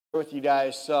with you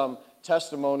guys some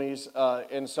testimonies,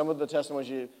 and some of the testimonies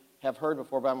you have heard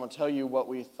before, but I'm going to tell you what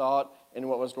we thought and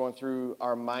what was going through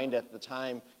our mind at the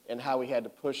time and how we had to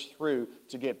push through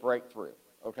to get breakthrough,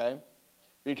 okay?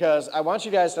 Because I want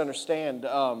you guys to understand,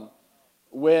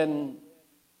 when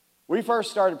we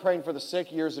first started praying for the sick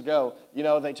years ago,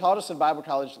 they taught us in Bible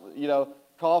college,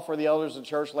 call for the elders of the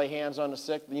church, lay hands on the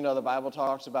sick. The Bible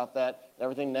talks about that and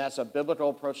everything. That's a biblical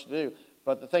approach to do.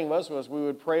 But the thing was we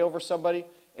would pray over somebody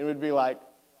and we'd be like,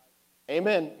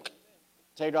 amen,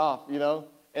 take off,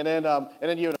 And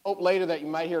then you would hope later that you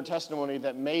might hear a testimony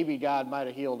that maybe God might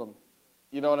have healed them.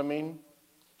 You know what I mean?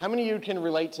 How many of you can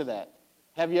relate to that?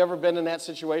 Have you ever been in that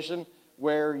situation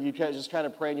where you just kind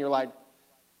of pray and you're like,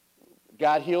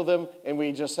 God heal them, and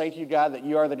we just say to you, God, that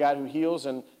you are the God who heals,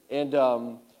 and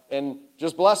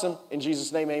just bless them in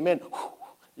Jesus' name, amen.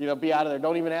 Be out of there.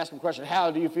 Don't even ask them a question. How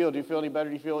do you feel? Do you feel any better?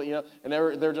 Do you feel, And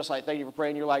they're just like, thank you for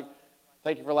praying. You're like,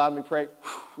 thank you for allowing me to pray.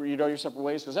 You go your separate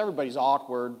ways, because everybody's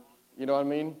awkward. You know what I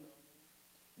mean?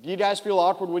 Do you guys feel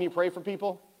awkward when you pray for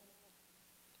people?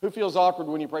 Who feels awkward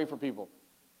when you pray for people?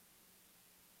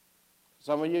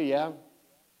 Some of you, yeah.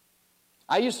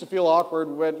 I used to feel awkward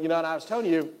when, and I was telling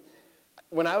you,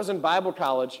 when I was in Bible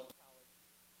college,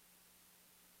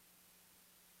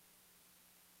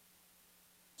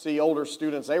 see older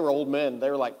students, they were old men. They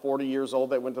were like 40 years old.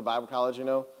 They went to Bible college, and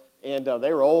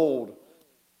they were old,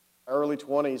 early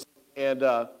 20s.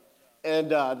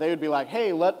 And they would be like,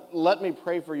 hey, let me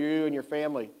pray for you and your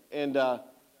family. And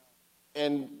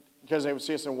because they would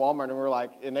see us in Walmart, and we were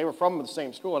like, and they were from the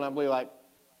same school, and I'd be like,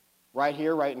 right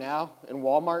here, right now, in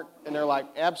Walmart? And they're like,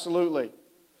 absolutely.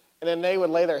 And then they would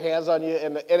lay their hands on you,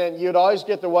 and then you'd always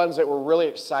get the ones that were really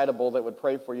excitable that would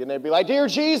pray for you. And they'd be like, dear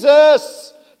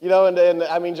Jesus! And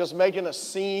I mean, just making a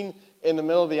scene in the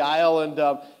middle of the aisle. And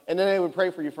then they would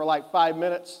pray for you for like 5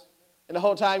 minutes. And the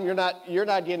whole time, you're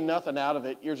not getting nothing out of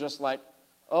it. You're just like,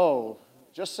 oh,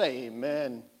 just say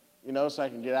amen, so I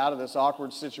can get out of this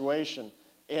awkward situation.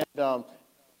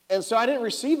 And so I didn't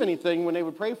receive anything when they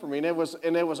would pray for me. And it was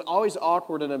always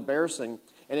awkward and embarrassing.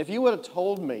 And if you would have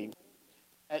told me,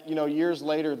 years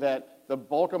later, that the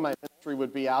bulk of my ministry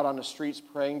would be out on the streets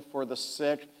praying for the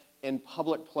sick in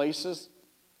public places,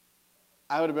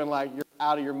 I would have been like, you're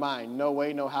out of your mind. No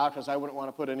way, no how, because I wouldn't want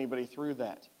to put anybody through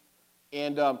that.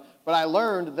 And but I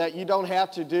learned that you don't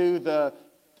have to do the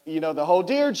whole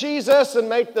dear Jesus and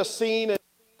make the scene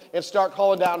and start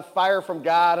calling down fire from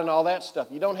God and all that stuff.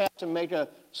 You don't have to make a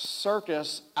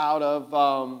circus out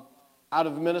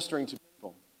of ministering to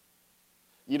people.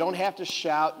 You don't have to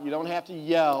shout. You don't have to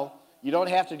yell. You don't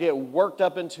have to get worked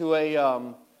up into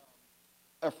a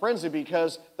frenzy,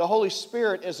 because the Holy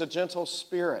Spirit is a gentle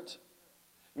spirit.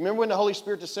 Remember when the Holy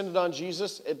Spirit descended on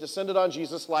Jesus? It descended on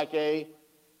Jesus like a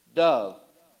dove.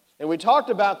 And we talked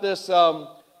about this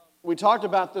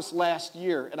last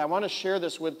year, and I want to share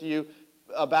this with you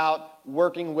about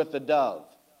working with the dove,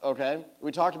 okay?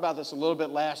 We talked about this a little bit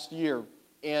last year,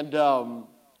 and the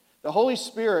Holy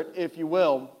Spirit, if you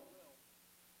will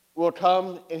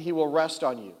come and he will rest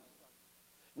on you.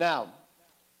 Now,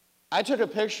 I took a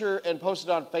picture and posted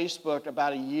on Facebook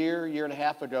about a year and a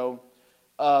half ago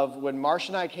of when Marsh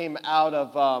and I came out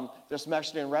of this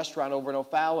Mexican restaurant over in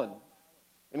O'Fallon.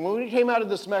 And when we came out of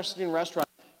this Mexican restaurant,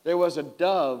 there was a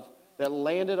dove that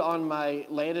landed on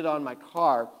my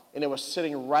car, and it was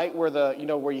sitting right where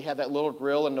where you have that little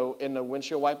grill and the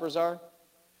windshield wipers are.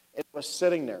 It was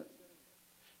sitting there.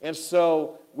 And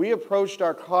so we approached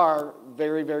our car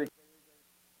very, very.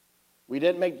 We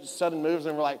didn't make sudden moves,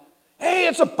 and we're like, hey,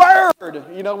 it's a bird!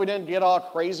 We didn't get all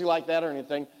crazy like that or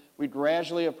anything. We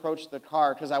gradually approached the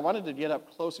car because I wanted to get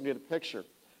up close and get a picture.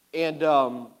 And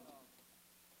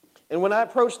when I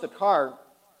approached the car,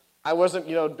 I wasn't,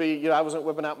 I wasn't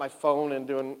whipping out my phone and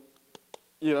doing,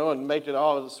 and making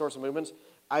all sorts of movements.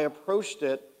 I approached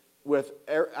it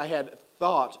I had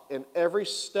thought in every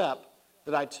step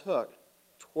that I took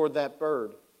toward that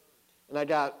bird.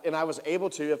 And I was able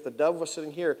to, if the dove was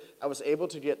sitting here, I was able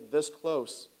to get this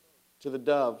close to the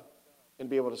dove and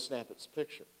be able to snap its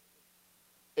picture.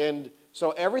 And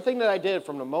so everything that I did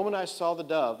from the moment I saw the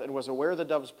dove and was aware of the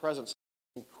dove's presence,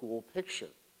 a cool picture.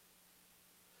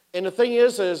 And the thing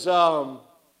is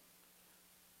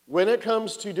when it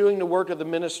comes to doing the work of the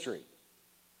ministry,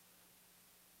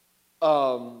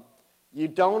 you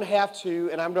don't have to,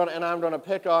 and I'm going to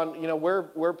pick on,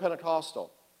 we're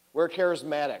Pentecostal. We're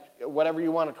charismatic, whatever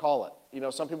you want to call it.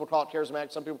 Some people call it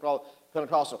charismatic, some people call it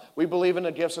Pentecostal. We believe in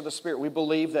the gifts of the Spirit. We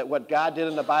believe that what God did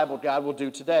in the Bible, God will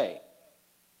do today.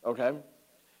 Okay?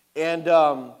 And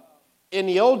in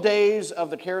the old days of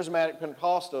the charismatic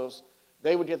Pentecostals,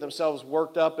 they would get themselves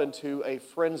worked up into a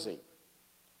frenzy.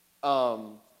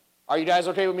 Are you guys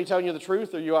okay with me telling you the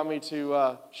truth, or you want me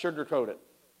to sugarcoat it?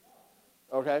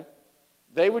 Okay?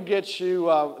 They would get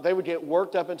you, they would get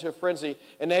worked up into a frenzy,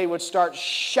 and they would start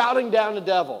shouting down the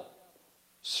devil,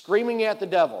 screaming at the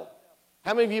devil.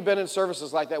 How many of you have been in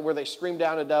services like that where they scream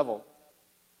down the devil?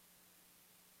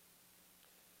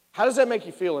 How does that make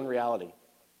you feel in reality?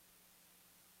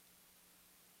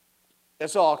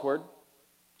 It's awkward.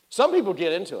 Some people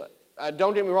get into it.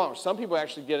 Don't get me wrong. Some people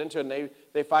actually get into it, and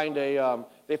they find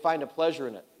a pleasure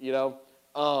in it. You know,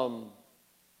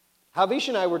 Havish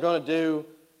and I were going to do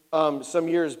some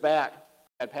years back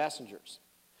at Passengers,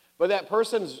 but that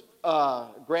person's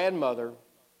grandmother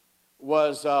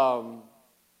was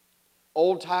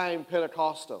old-time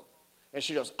Pentecostal, and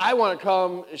she goes, "I want to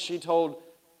come." And she told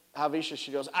Havisha,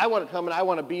 she goes, "I want to come and I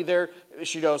want to be there."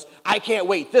 She goes, "I can't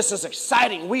wait. This is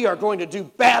exciting. We are going to do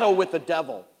battle with the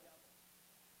devil."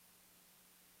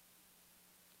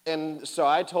 And so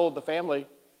I told the family,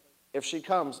 if she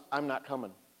comes, I'm not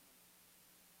coming.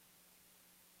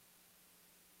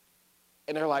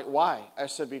 And they're like, "Why?" I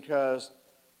said, "Because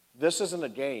this isn't a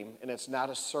game and it's not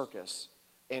a circus.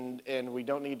 And we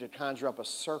don't need to conjure up a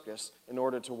circus in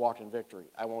order to walk in victory.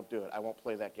 I won't do it. I won't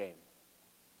play that game."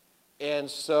 And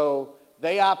so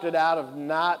they opted out of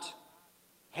not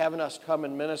having us come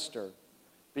and minister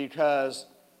because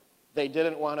they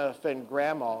didn't want to offend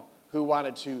Grandma, who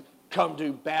wanted to come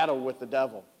do battle with the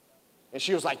devil. And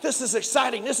she was like, "This is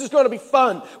exciting. This is going to be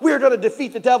fun. We're going to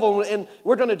defeat the devil and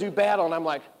we're going to do battle." And I'm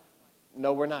like,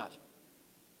 "No, we're not.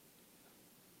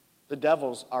 The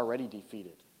devil's already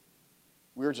defeated.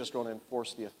 We're just going to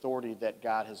enforce the authority that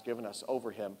God has given us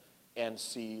over him and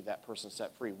see that person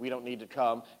set free. We don't need to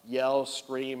come, yell,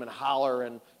 scream, and holler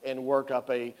and work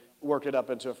it up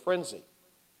into a frenzy.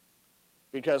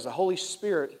 Because the Holy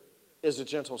Spirit is a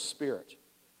gentle spirit.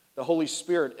 The Holy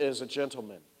Spirit is a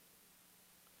gentleman.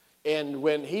 And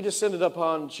when he descended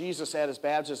upon Jesus at his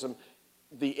baptism,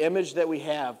 the image that we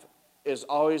have is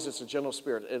always, it's a gentle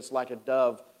spirit. It's like a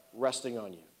dove resting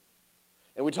on you.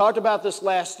 And we talked about this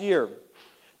last year,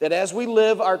 that as we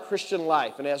live our Christian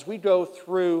life and as we go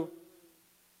through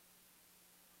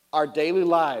our daily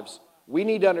lives, we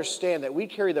need to understand that we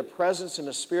carry the presence and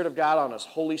the Spirit of God on us,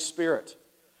 Holy Spirit.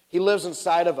 He lives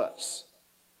inside of us.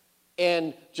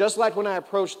 And just like when I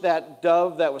approached that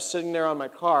dove that was sitting there on my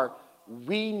car,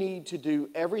 we need to do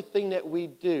everything that we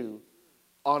do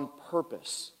on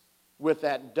purpose with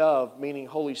that dove, meaning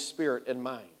Holy Spirit, in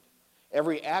mind.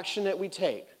 Every action that we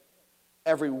take,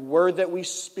 every word that we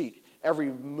speak,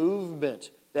 every movement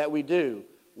that we do,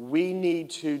 we need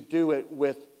to do it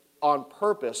on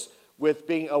purpose, with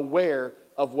being aware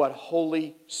of what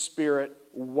Holy Spirit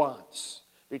wants.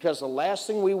 Because the last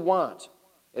thing we want,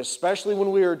 especially when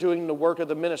we are doing the work of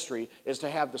the ministry, is to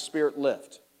have the Spirit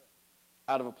lift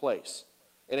out of a place.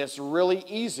 And it's really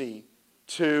easy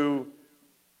to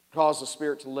cause the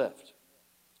Spirit to lift.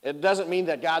 It doesn't mean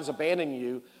that God's abandoning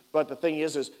you, but the thing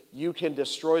is you can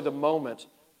destroy the moment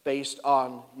based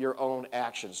on your own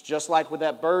actions. Just like with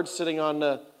that bird sitting on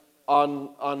the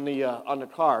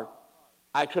car,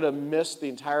 I could have missed the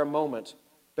entire moment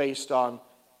based on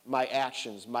my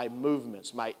actions, my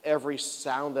movements, my every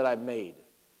sound that I made.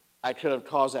 I could have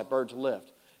caused that bird to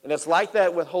lift. And it's like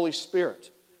that with Holy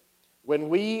Spirit. When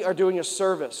we are doing a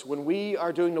service, when we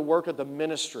are doing the work of the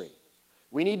ministry,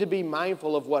 we need to be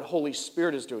mindful of what Holy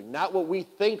Spirit is doing. Not what we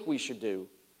think we should do,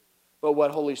 but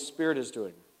what Holy Spirit is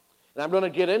doing. And I'm going to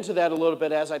get into that a little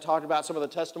bit as I talk about some of the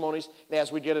testimonies and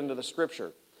as we get into the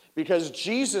Scripture. Because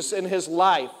Jesus in his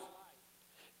life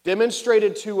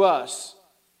demonstrated to us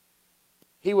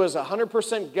he was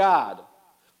 100% God,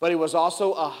 but he was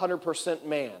also 100%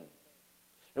 man.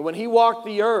 And when he walked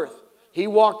the earth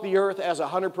as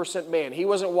 100% man. He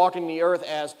wasn't walking the earth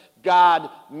as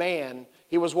God-man.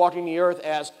 He was walking the earth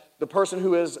as the person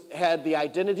who had the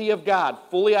identity of God,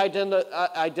 fully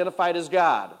identified as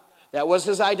God. That was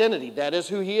his identity. That is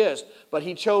who he is. But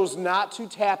he chose not to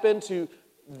tap into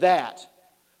that.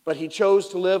 But he chose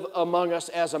to live among us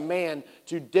as a man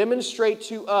to demonstrate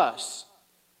to us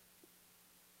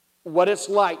what it's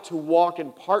like to walk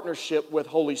in partnership with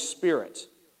Holy Spirit.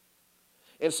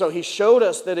 And so he showed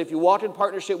us that if you walk in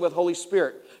partnership with Holy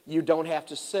Spirit, you don't have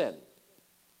to sin.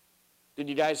 Did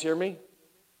you guys hear me?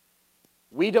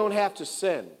 We don't have to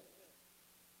sin.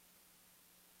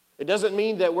 It doesn't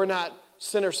mean that we're not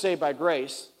sinners saved by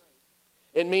grace.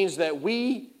 It means that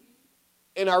we,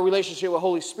 in our relationship with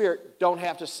Holy Spirit, don't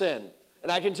have to sin.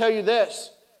 And I can tell you this,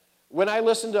 when I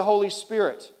listen to Holy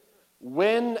Spirit,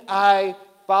 when I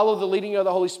follow the leading of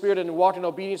the Holy Spirit and walk in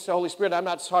obedience to the Holy Spirit, I'm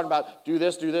not talking about do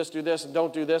this, and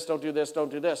don't do this, don't do this, don't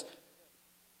do this.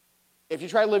 If you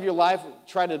try to live your life,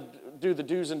 try to do the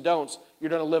do's and don'ts, you're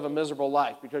going to live a miserable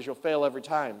life because you'll fail every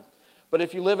time. But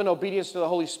if you live in obedience to the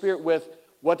Holy Spirit with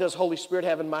what does Holy Spirit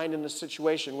have in mind in this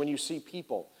situation, when you see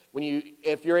people,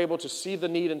 if you're able to see the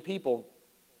need in people,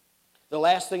 the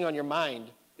last thing on your mind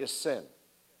is sin.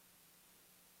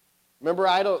 Remember,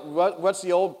 what's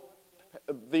the old,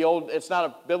 it's not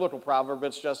a biblical proverb,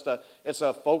 it's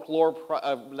a folklore,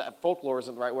 folklore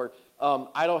isn't the right word.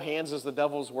 Idle hands is the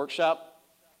devil's workshop.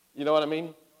 You know what I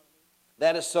mean?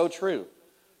 That is so true.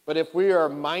 But if we are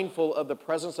mindful of the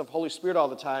presence of Holy Spirit all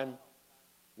the time,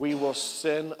 we will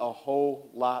sin a whole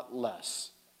lot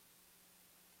less.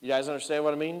 You guys understand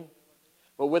what I mean?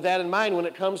 But with that in mind, when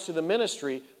it comes to the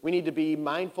ministry, we need to be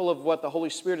mindful of what the Holy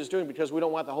Spirit is doing because we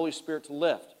don't want the Holy Spirit to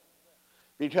lift.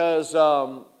 Because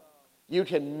you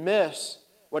can miss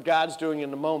what God's doing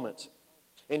in the moment.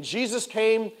 And Jesus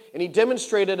came and he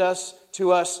demonstrated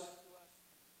to us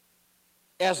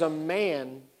as a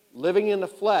man living in the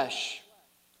flesh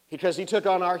because he took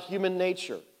on our human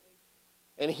nature.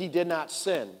 And he did not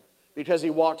sin because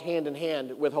he walked hand in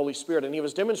hand with Holy Spirit. And he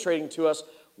was demonstrating to us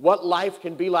what life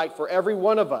can be like for every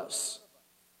one of us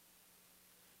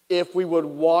if we would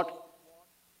walk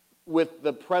with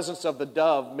the presence of the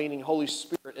dove, meaning Holy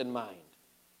Spirit, in mind.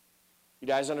 You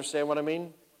guys understand what I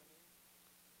mean?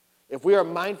 If we are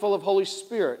mindful of Holy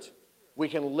Spirit, we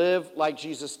can live like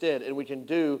Jesus did, and we can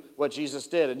do what Jesus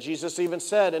did. And Jesus even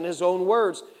said in his own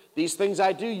words, "These things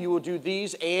I do, you will do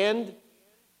these and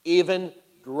even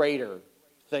greater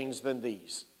things than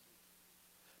these."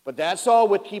 But that's all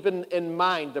with keeping in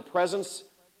mind the presence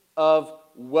of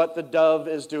what the dove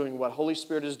is doing, what Holy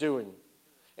Spirit is doing.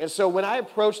 And so when I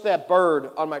approached that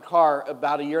bird on my car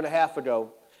about a year and a half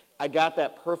ago, I got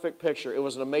that perfect picture. It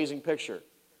was an amazing picture.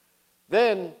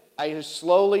 Then I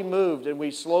slowly moved, and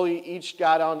we slowly each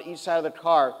got on each side of the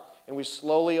car, and we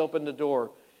slowly opened the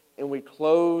door, and we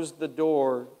closed the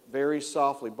door very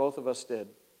softly. Both of us did.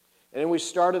 And then we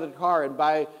started the car, and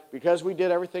because we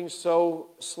did everything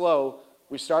so slow,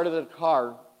 we started the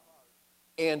car,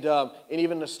 and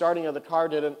even the starting of the car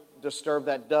didn't disturb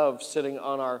that dove sitting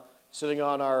on our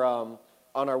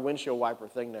windshield wiper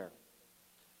thing there.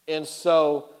 And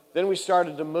so then we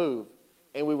started to move,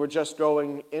 and we were just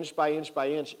going inch by inch by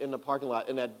inch in the parking lot,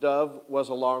 and that dove was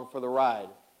along for the ride.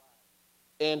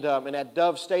 And that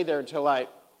dove stayed there until I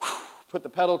put the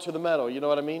pedal to the metal. You know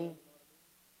what I mean?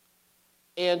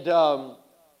 And I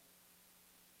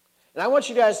want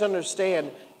you guys to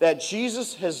understand that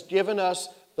Jesus has given us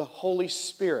the Holy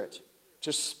Spirit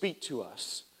to speak to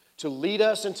us, to lead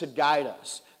us and to guide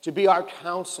us, to be our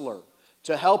counselor,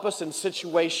 to help us in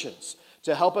situations,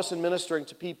 to help us in ministering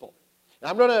to people. And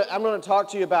I'm going to talk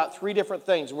to you about 3 different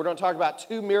things. We're going to talk about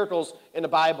 2 miracles in the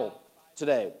Bible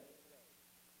today.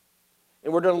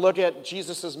 And we're going to look at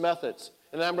Jesus' methods.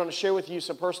 And then I'm going to share with you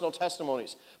some personal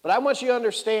testimonies. But I want you to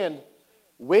understand,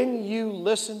 when you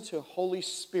listen to Holy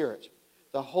Spirit,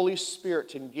 the Holy Spirit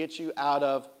can get you out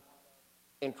of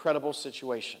incredible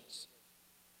situations.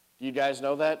 Do you guys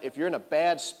know that? If you're in a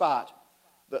bad spot,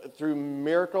 through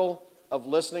miracle of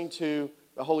listening to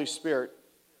the Holy Spirit,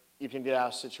 you can get out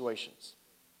of situations.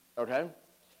 Okay?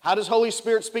 How does Holy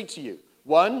Spirit speak to you?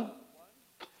 1,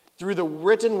 through the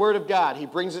written word of God. He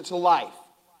brings it to life.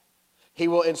 He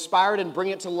will inspire it and bring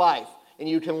it to life. And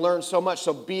you can learn so much.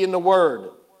 So be in the Word.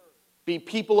 Be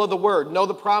people of the Word. Know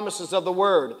the promises of the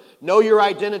Word. Know your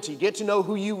identity. Get to know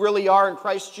who you really are in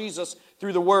Christ Jesus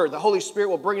through the Word. The Holy Spirit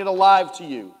will bring it alive to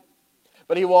you.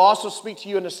 But He will also speak to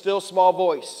you in a still small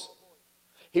voice.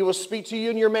 He will speak to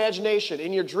you in your imagination,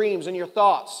 in your dreams, in your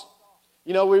thoughts.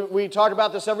 You know, we talk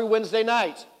about this every Wednesday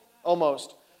night,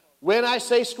 almost. When I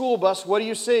say school bus, what do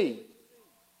you see?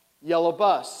 Yellow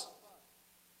bus.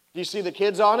 Do you see the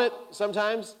kids on it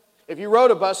sometimes? If you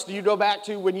rode a bus, do you go back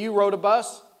to when you rode a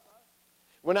bus?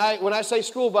 When I say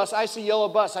school bus, I see yellow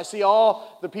bus. I see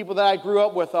all the people that I grew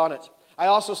up with on it. I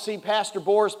also see Pastor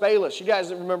Boris Bayless. You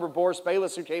guys remember Boris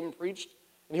Bayless who came and preached?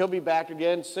 And he'll be back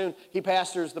again soon. He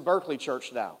pastors the Berkeley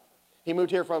Church now. He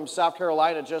moved here from South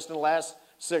Carolina just in the last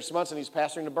 6 months, and he's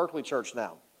pastoring the Berkeley Church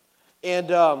now. And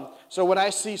so when I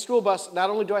see school bus, not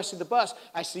only do I see the bus,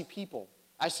 I see people.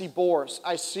 I see Boris.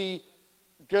 I see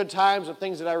good times and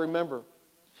things that I remember.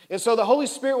 And so the Holy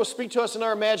Spirit will speak to us in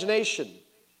our imagination.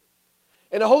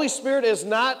 And the Holy Spirit is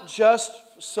not just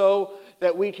so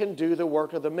that we can do the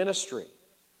work of the ministry,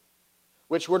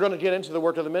 which we're going to get into the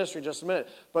work of the ministry in just a minute.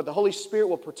 But the Holy Spirit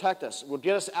will protect us, will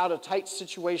get us out of tight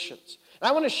situations. And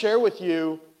I want to share with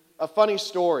you a funny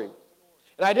story.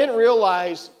 And I didn't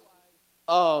realize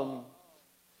until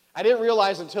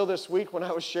this week when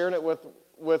I was sharing it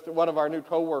with one of our new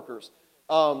coworkers.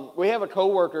 We have a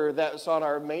coworker that's on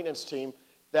our maintenance team,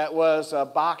 that was a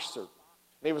boxer. And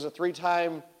he was a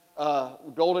three-time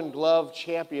Golden Glove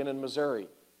champion in Missouri.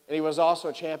 And he was also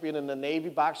a champion in the Navy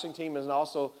boxing team and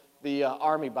also the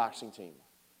Army boxing team.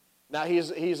 Now,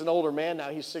 he's an older man now.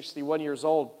 He's 61 years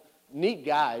old. Neat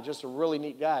guy, just a really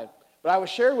neat guy. But I was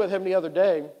sharing with him the other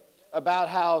day about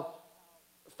how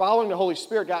following the Holy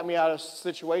Spirit got me out of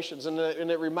situations. And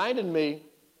it reminded me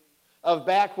of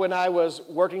back when I was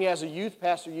working as a youth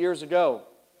pastor years ago.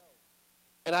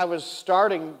 And I was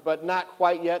starting, but not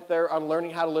quite yet there, on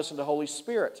learning how to listen to the Holy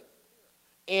Spirit.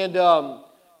 And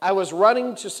I was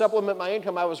running to supplement my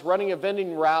income. I was running a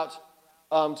vending route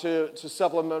to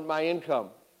supplement my income.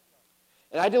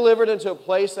 And I delivered into a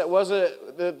place that was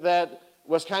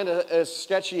kind of a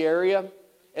sketchy area.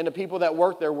 And the people that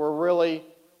worked there were really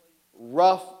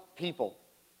rough people.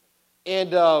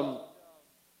 And now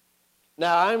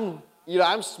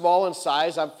I'm small in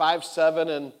size. I'm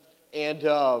 5'7",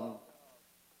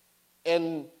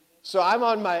 and so I'm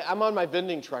on my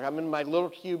vending truck. I'm in my little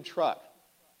cube truck.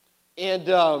 And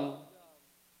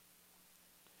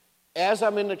as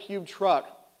I'm in the cube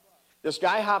truck, this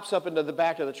guy hops up into the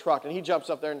back of the truck, and he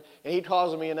jumps up there, and he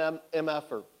calls me an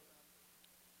MFer.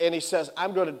 And he says,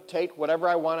 I'm going to take whatever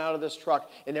I want out of this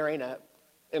truck, and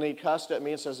and he cussed at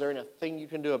me and says, there ain't a thing you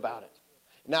can do about it.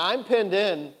 Now, I'm pinned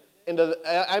in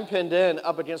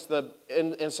up against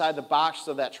inside the box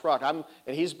of that truck.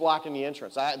 And he's blocking the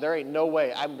entrance. There ain't no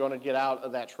way I'm going to get out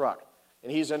of that truck.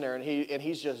 And he's in there, and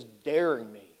he's just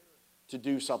daring me to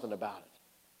do something about it.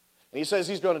 And he says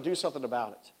he's going to do something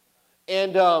about it.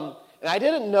 And I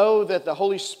didn't know that the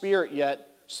Holy Spirit yet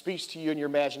speaks to you in your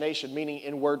imagination, meaning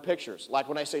in word pictures, like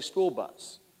when I say school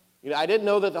bus. I didn't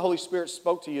know that the Holy Spirit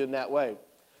spoke to you in that way.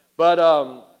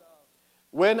 But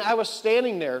when I was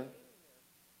standing there,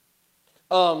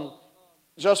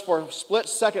 just for a split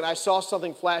second, I saw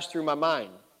something flash through my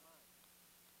mind.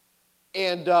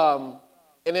 And I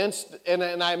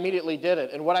immediately did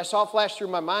it. And what I saw flash through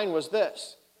my mind was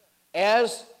this.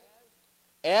 As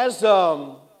he's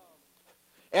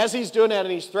doing that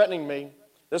and he's threatening me,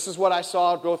 this is what I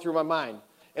saw go through my mind.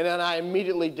 And then I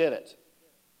immediately did it.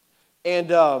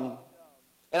 And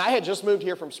I had just moved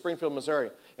here from Springfield,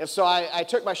 Missouri. And so I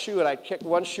took my shoe and I kicked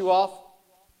one shoe off,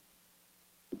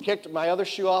 kicked my other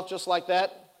shoe off just like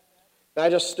that. And I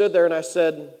just stood there and I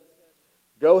said,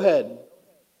 go ahead. And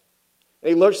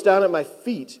he looks down at my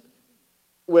feet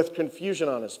with confusion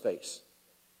on his face.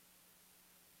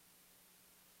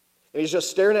 And he's just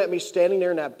staring at me standing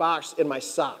there in that box in my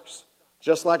socks,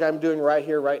 just like I'm doing right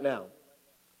here, right now.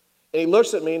 And he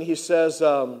looks at me and he says,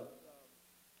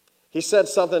 he said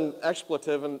something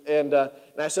expletive, and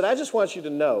I said, I just want you to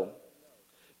know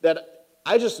that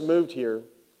I just moved here,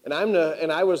 and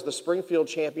I was the Springfield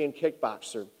champion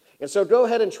kickboxer. And so go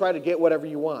ahead and try to get whatever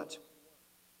you want.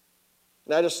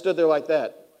 And I just stood there like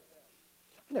that.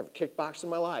 I never kickboxed in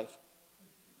my life.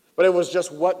 But it was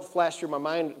just what flashed through my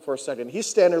mind for a second. He's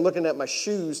standing there looking at my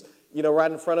shoes,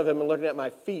 right in front of him and looking at my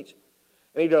feet.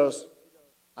 And he goes,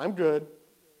 I'm good.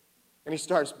 And he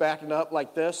starts backing up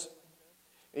like this.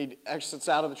 He exits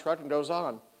out of the truck and goes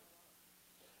on.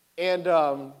 And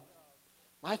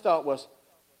my thought was,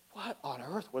 what on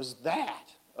earth was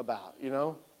that about,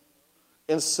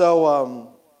 And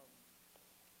so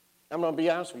I'm going to be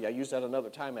honest with you. I used that another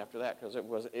time after that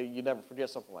because you never forget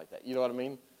something like that. You know what I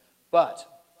mean? But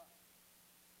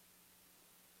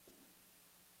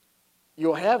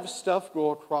you'll have stuff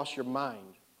go across your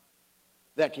mind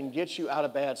that can get you out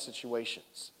of bad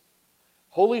situations.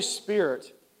 Holy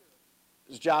Spirit,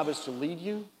 his job is to lead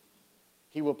you.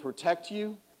 He will protect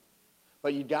you.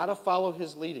 But you got to follow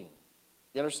his leading.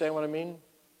 You understand what I mean?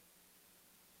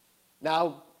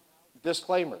 Now,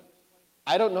 disclaimer.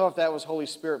 I don't know if that was Holy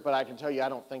Spirit, but I can tell you I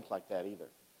don't think like that either.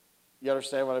 You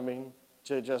understand what I mean?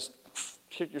 To just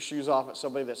kick your shoes off at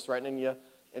somebody that's threatening you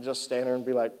and just stand there and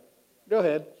be like, go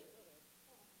ahead.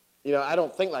 I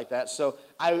don't think like that. So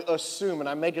I assume, and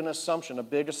I make an assumption, a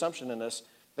big assumption in this,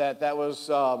 that was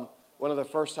one of the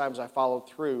first times I followed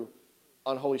through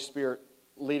on Holy Spirit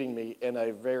leading me in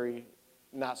a very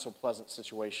not so pleasant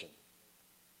situation.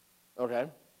 Okay?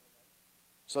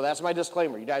 So that's my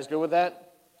disclaimer. You guys good with that?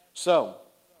 So,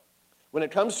 when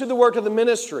it comes to the work of the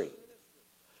ministry,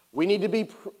 we need to be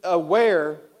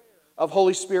aware of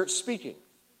Holy Spirit speaking.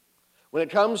 When it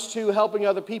comes to helping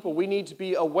other people, we need to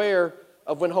be aware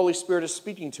of when Holy Spirit is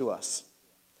speaking to us.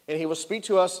 And he will speak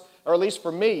to us, or at least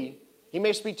for me, he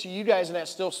may speak to you guys in that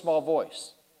still small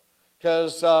voice.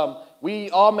 Because we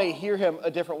all may hear him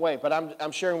a different way. But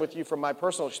I'm sharing with you from my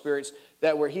personal experience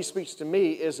that where he speaks to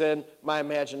me is in my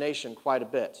imagination quite a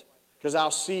bit. Because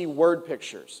I'll see word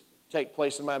pictures take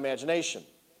place in my imagination.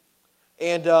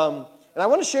 And And I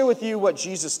want to share with you what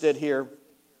Jesus did here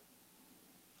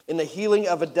in the healing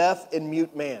of a deaf and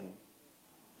mute man.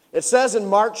 It says in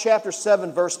Mark chapter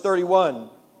 7, verse 31,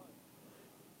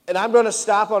 and I'm going to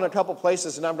stop on a couple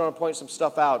places and I'm going to point some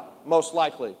stuff out, most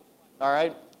likely. All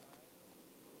right?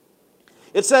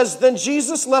 It says, then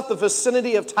Jesus left the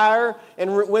vicinity of Tyre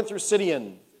and went through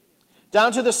Sidon,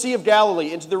 down to the Sea of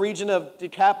Galilee, into the region of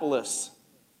Decapolis.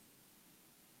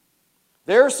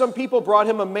 There some people brought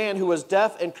him a man who was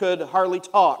deaf and could hardly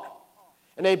talk,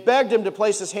 and they begged him to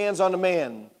place his hands on the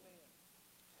man.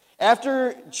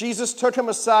 After Jesus took him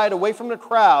aside away from the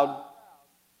crowd,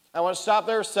 I want to stop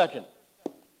there a second.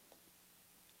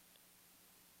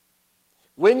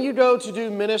 When you go to do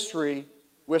ministry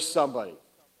with somebody,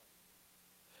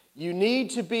 you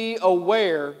need to be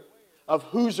aware of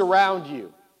who's around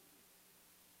you.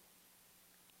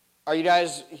 Are you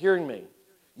guys hearing me?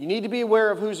 You need to be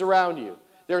aware of who's around you.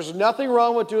 There's nothing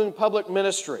wrong with doing public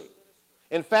ministry.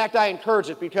 In fact, I encourage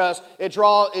it because it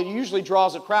usually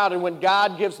draws a crowd, and when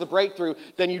God gives the breakthrough,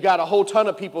 then you got a whole ton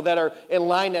of people that are in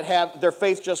line that have their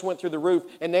faith just went through the roof,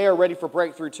 and they are ready for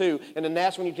breakthrough too. And then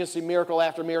that's when you can see miracle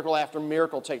after miracle after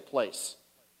miracle take place.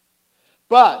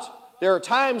 But there are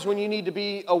times when you need to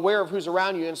be aware of who's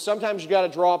around you, and sometimes you got to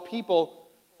draw people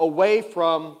away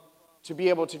from to be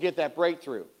able to get that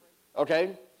breakthrough.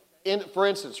 Okay? For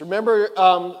instance, remember,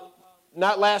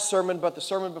 not last sermon, but the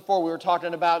sermon before, we were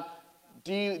talking about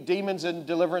demons and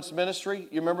deliverance ministry.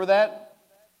 You remember that?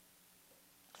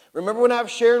 Remember when I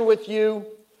was sharing with you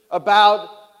about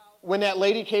when that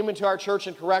lady came into our church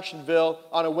in Correctionville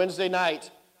on a Wednesday night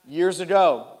years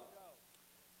ago?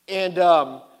 And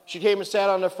she came and sat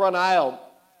on the front aisle.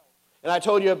 And I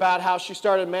told you about how she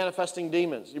started manifesting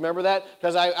demons. You remember that?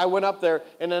 Because I went up there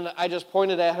and then I just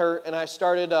pointed at her and I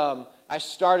started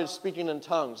speaking in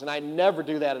tongues. And I never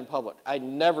do that in public. I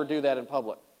never do that in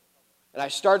public. And I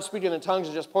started speaking in tongues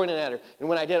and just pointing at her. And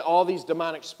when I did, all these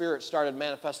demonic spirits started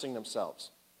manifesting themselves.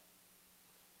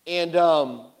 And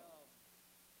on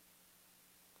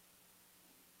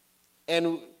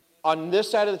this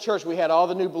side of the church, we had all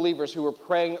the new believers who were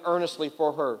praying earnestly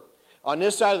for her. On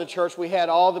this side of the church, we had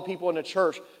all the people in the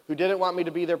church who didn't want me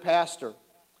to be their pastor,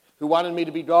 who wanted me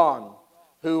to be gone,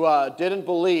 who didn't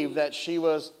believe that she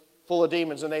was full of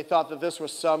demons, and they thought that this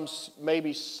was some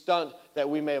maybe stunt that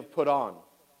we may have put on.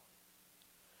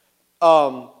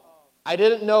 I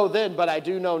didn't know then, but I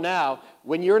do know now,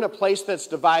 when you're in a place that's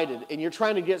divided and you're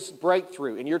trying to get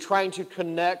breakthrough and you're trying to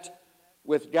connect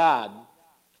with God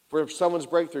for someone's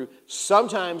breakthrough,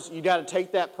 sometimes you got to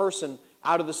take that person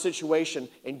out of the situation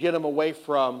and get them away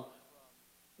from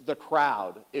the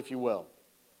crowd, if you will.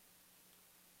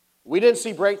 We didn't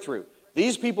see breakthrough.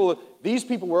 These people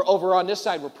were over on this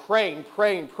side, were praying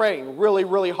really,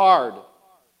 really hard.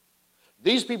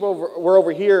 These people were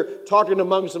over here talking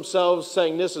amongst themselves,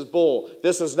 saying, this is bull,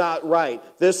 this is not right,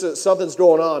 something's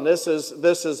going on, this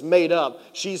is made up,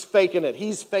 she's faking it,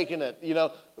 he's faking it, you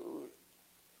know.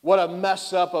 What a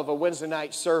mess up of a Wednesday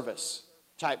night service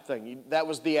type thing. That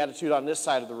was the attitude on this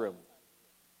side of the room.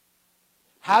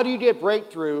 How do you get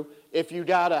breakthrough if you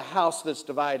got a house that's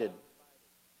divided?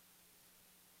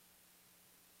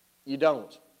 You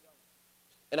don't.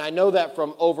 And I know that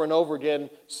from over and over again,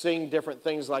 seeing different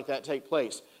things like that take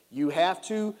place. You have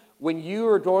to, when you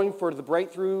are going for the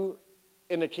breakthrough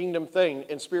in the kingdom thing,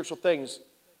 in spiritual things,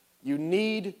 you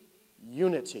need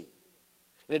unity.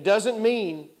 And it doesn't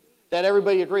mean that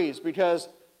everybody agrees, because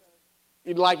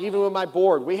like even with my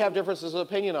board, we have differences of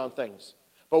opinion on things,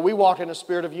 but we walk in a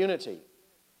spirit of unity.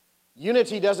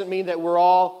 Unity doesn't mean that we're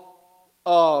all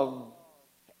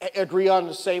agree on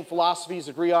the same philosophies,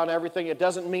 agree on everything. It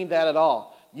doesn't mean that at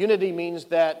all. Unity means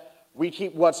that we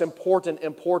keep what's important,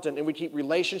 important, and we keep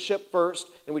relationship first,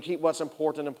 and we keep what's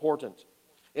important, important.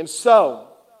 And so,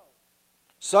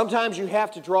 sometimes you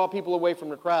have to draw people away from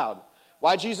the crowd.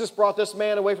 Why Jesus brought this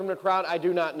man away from the crowd, I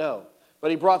do not know.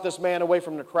 But he brought this man away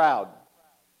from the crowd.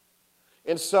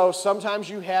 And so sometimes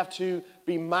you have to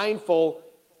be mindful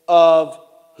of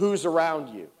who's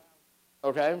around you.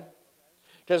 Okay?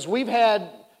 Because we've had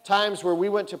times where we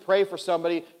went to pray for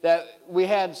somebody that we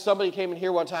had somebody came in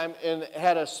here one time and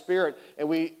had a spirit,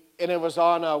 and it was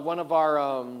on one of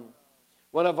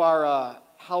our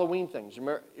Halloween things.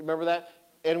 You remember that?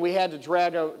 And we had to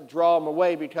draw them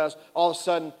away because all of a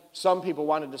sudden some people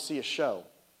wanted to see a show.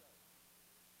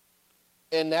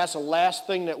 And that's the last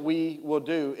thing that we will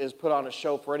do is put on a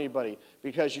show for anybody,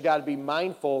 because you got to be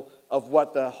mindful of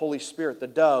what the Holy Spirit, the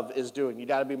dove, is doing. You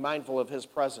got to be mindful of his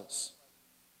presence.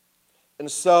 And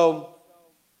so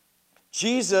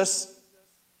Jesus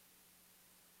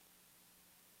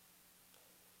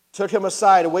took him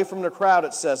aside away from the crowd,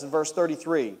 it says in verse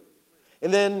 33.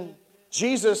 And then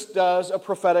Jesus does a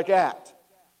prophetic act.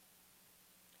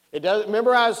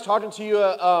 Remember I was talking to you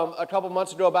a couple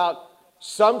months ago about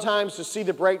sometimes to see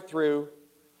the breakthrough,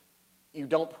 you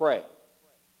don't pray.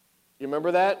 You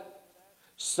remember that?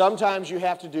 Sometimes you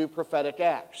have to do prophetic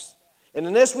acts. And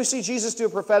in this we see Jesus do a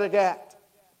prophetic act.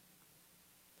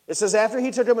 It says, after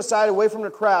he took him aside away from the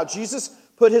crowd, Jesus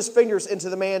put his fingers into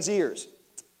the man's ears.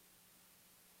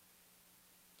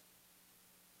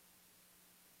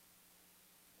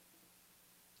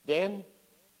 Dan,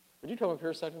 would you come up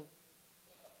here a second?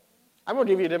 I'm going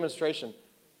to give you a demonstration.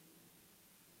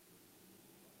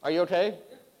 Are you okay?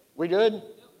 We good?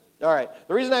 All right.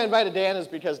 The reason I invited Dan is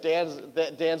because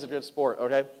Dan's a good sport,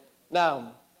 okay?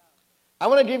 Now, I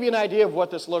want to give you an idea of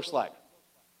what this looks like,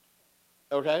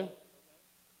 okay?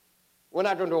 We're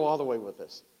not going to go all the way with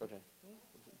this, okay?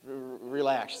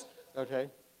 Relax, okay?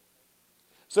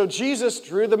 So Jesus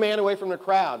drew the man away from the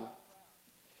crowd.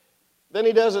 Then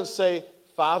he doesn't say,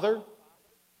 Father,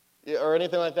 or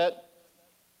anything like that.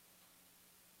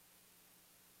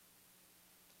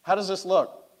 How does this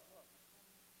look?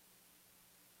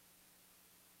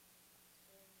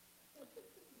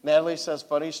 Natalie says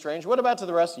funny, strange. What about to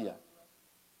the rest of you?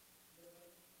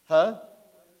 Huh?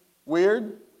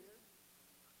 Weird?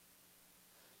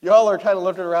 Y'all are kind of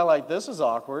looking around like, this is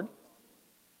awkward.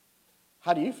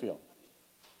 How do you feel?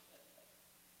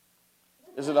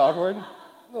 Is it awkward? A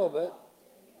little bit.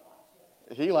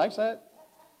 He likes that?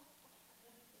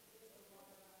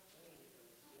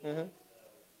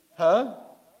 Huh?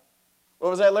 What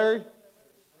was that, Larry?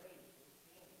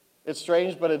 It's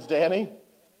strange, but it's Danny?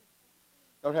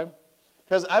 Okay.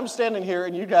 Because I'm standing here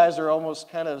and you guys are almost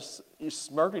kind of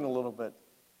smirking a little bit.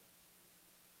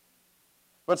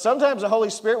 But sometimes the Holy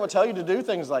Spirit will tell you to do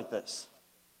things like this.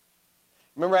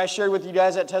 Remember I shared with you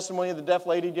guys that testimony of the deaf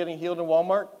lady getting healed in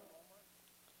Walmart?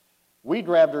 We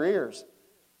grabbed her ears.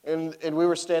 And we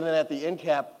were standing at the end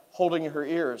cap holding her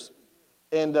ears.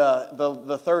 And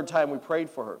the third time we prayed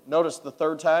for her. Notice the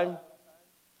third time,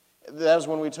 that was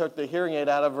when we took the hearing aid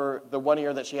out of her, the one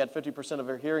ear that she had 50% of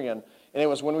her hearing in. And it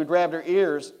was when we grabbed her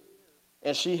ears,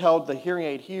 and she held the hearing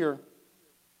aid here.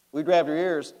 We grabbed her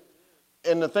ears.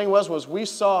 And the thing was we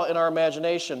saw in our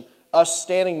imagination us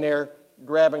standing there,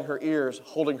 grabbing her ears,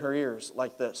 holding her ears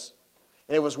like this.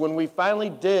 And it was when we finally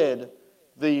did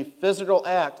the physical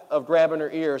act of grabbing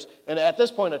her ears, and at this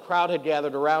point a crowd had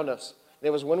gathered around us. And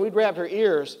it was when we grabbed her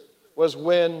ears was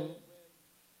when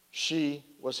she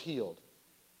was healed.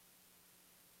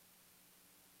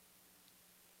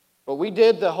 But we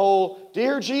did the whole,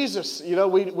 Dear Jesus, we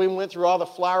went through all the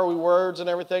flowery words and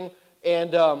everything,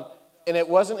 and it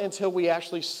wasn't until we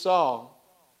actually saw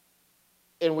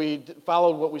and we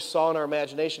followed what we saw in our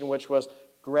imagination, which was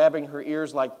grabbing her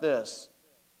ears like this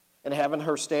and having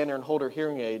her stand there and hold her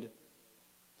hearing aid,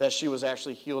 that she was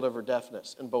actually healed of her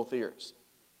deafness in both ears.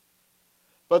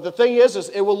 But the thing is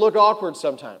it will look awkward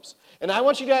sometimes. And I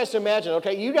want you guys to imagine,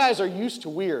 okay, you guys are used to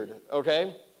weird,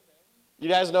 okay? You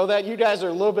guys know that? You guys are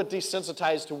a little bit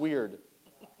desensitized to weird.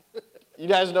 You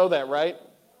guys know that, right?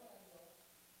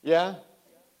 Yeah?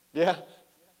 Yeah?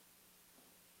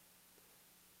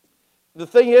 The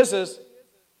thing is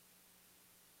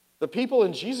the people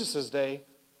in Jesus' day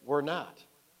were not.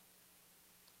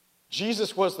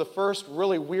 Jesus was the first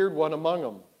really weird one among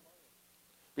them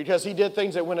because he did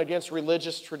things that went against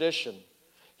religious tradition.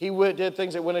 He did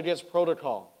things that went against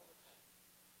protocol.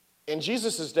 In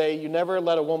Jesus' day, you never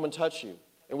let a woman touch you.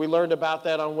 And we learned about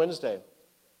that on Wednesday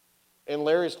in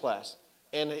Larry's class.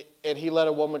 And he let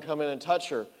a woman come in and touch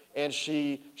her. And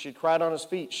she cried on his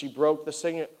feet. She broke the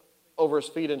thing over his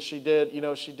feet, and she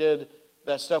did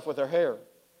that stuff with her hair.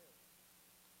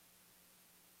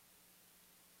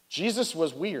 Jesus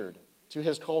was weird to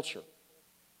his culture.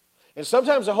 And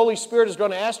sometimes the Holy Spirit is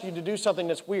going to ask you to do something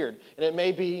that's weird. And it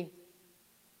may be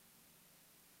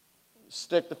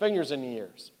stick the fingers in the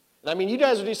ears. And I mean, you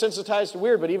guys are desensitized to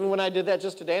weird, but even when I did that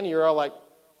just to Danny, you're all like,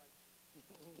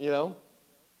 all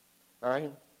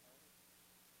right?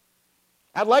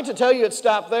 I'd like to tell you it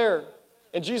stopped there.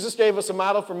 And Jesus gave us a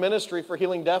model for ministry for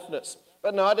healing deafness.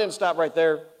 But no, I didn't stop right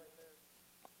there.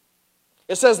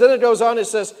 It says, then it goes on, it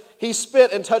says, he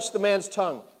spit and touched the man's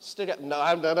tongue.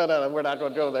 No, we're not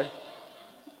going to go there.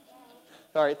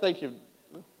 All right, thank you.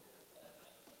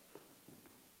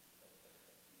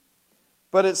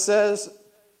 But it says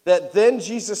that then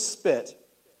Jesus spit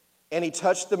and he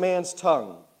touched the man's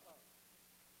tongue.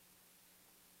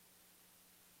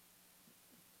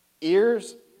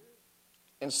 Ears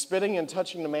and spitting and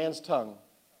touching the man's tongue.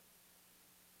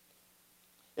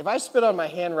 If I spit on my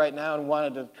hand right now and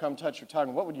wanted to come touch your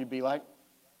tongue, what would you be like?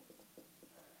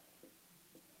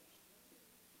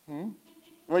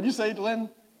 What did you say, Lynn?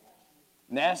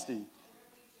 Nasty.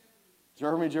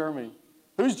 Germy.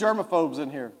 Who's germaphobes in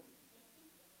here?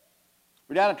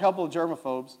 We got a couple of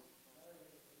germaphobes.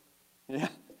 Yeah.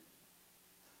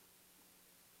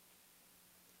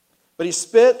 But he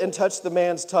spit and touched the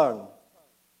man's tongue.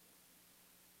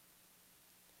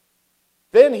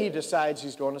 Then he decides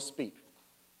he's going to speak.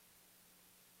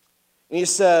 And he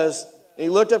says, and he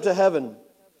looked up to heaven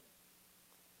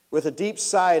with a deep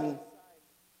sigh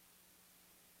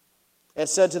and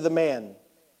said to the man,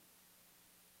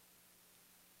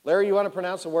 Larry, you want to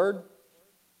pronounce a word?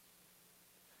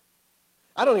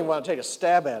 I don't even want to take a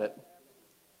stab at it.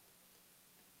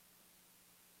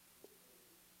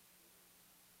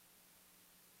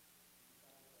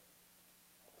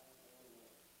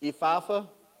 Ephphatha?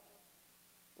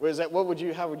 What is that?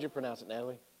 How would you pronounce it,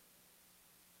 Natalie?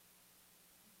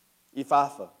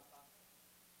 Ephphatha.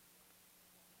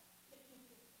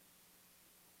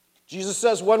 Jesus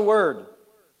says one word.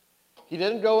 He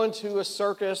didn't go into a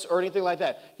circus or anything like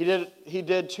that. He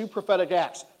did two prophetic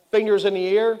acts. Fingers in the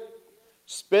ear,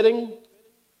 spitting,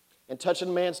 and touching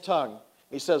the man's tongue.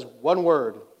 He says one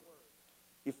word.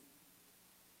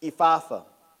 Ephphatha,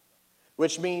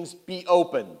 which means be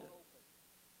opened.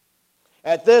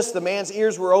 At this, the man's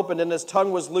ears were opened and his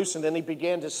tongue was loosened and he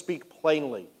began to speak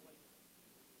plainly.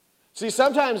 See,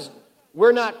 sometimes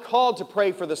we're not called to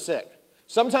pray for the sick.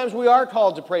 Sometimes we are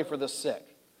called to pray for the sick.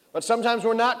 But sometimes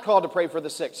we're not called to pray for the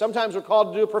sick. Sometimes we're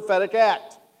called to do a prophetic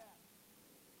act.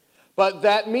 But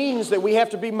that means that we have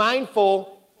to be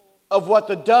mindful of what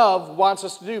the dove wants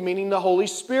us to do, meaning the Holy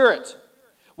Spirit,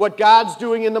 what God's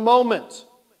doing in the moment.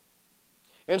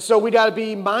 And so we got to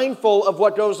be mindful of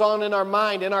what goes on in our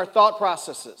mind, in our thought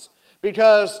processes.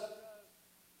 Because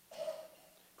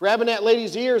grabbing that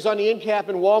lady's ears on the end cap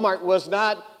in Walmart was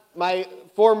not my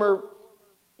former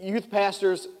youth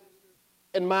pastor's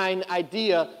and mine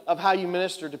idea of how you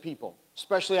minister to people,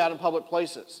 especially out in public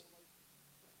places.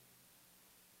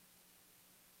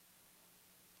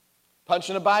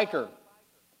 Punching a biker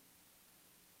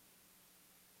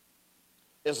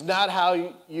is not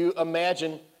how you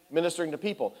imagine ministering to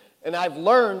people. And I've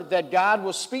learned that God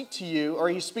will speak to you, or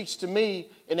he speaks to me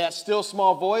in that still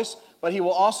small voice, but he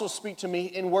will also speak to me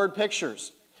in word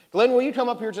pictures. Glenn, will you come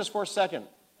up here just for a second?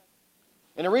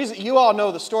 And the reason, you all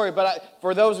know the story, but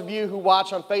for those of you who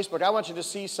watch on Facebook, I want you to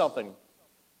see something.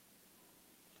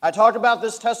 I talk about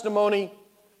this testimony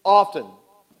often.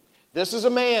 This is a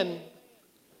man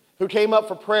who came up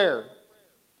for prayer.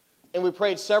 And we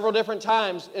prayed several different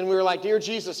times, and we were like, Dear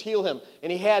Jesus, heal him. And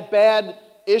he had bad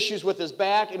issues with his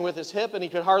back and with his hip, and he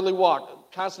could hardly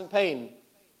walk, constant pain.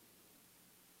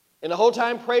 And the whole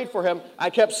time prayed for him, I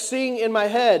kept seeing in my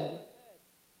head,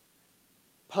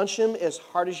 punch him as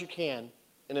hard as you can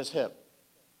in his hip.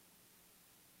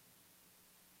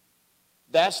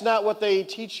 That's not what they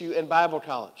teach you in Bible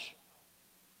college.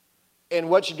 And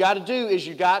what you got to do is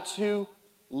you got to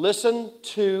listen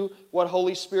to what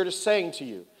Holy Spirit is saying to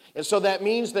you. And so that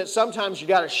means that sometimes you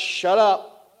got to shut up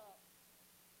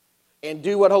and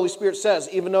do what Holy Spirit says,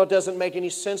 even though it doesn't make any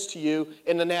sense to you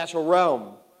in the natural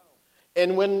realm.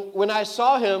 And when I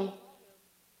saw him,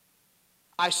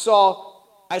 I saw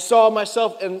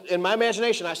myself, in my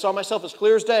imagination, I saw myself as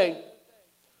clear as day,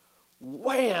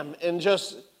 wham, and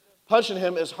just punching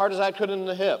him as hard as I could in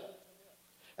the hip.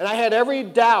 And I had every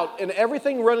doubt and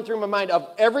everything running through my mind of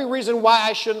every reason why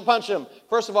I shouldn't punch him.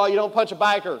 First of all, you don't punch a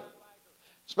biker,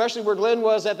 especially where Glenn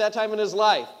was at that time in his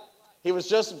life. He was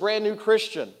just a brand new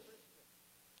Christian.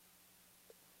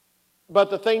 But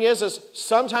the thing is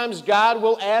sometimes God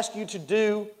will ask you to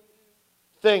do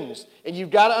things. And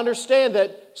you've got to understand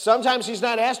that sometimes he's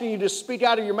not asking you to speak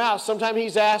out of your mouth. Sometimes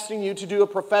he's asking you to do a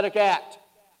prophetic act.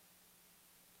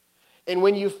 And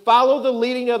when you follow the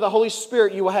leading of the Holy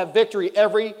Spirit, you will have victory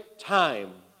every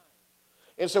time.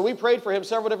 And so we prayed for him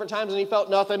several different times, and he felt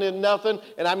nothing.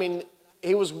 And I mean,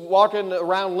 he was walking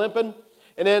around limping.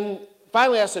 And then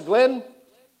finally I said, Glenn,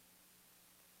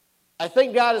 I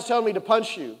think God is telling me to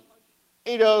punch you.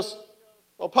 He goes,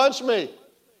 well, punch me.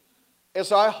 And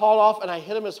so I hauled off and I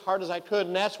hit him as hard as I could.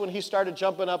 And that's when he started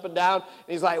jumping up and down. And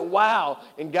he's like, wow.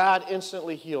 And God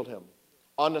instantly healed him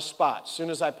on the spot as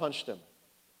soon as I punched him.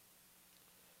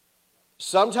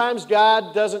 Sometimes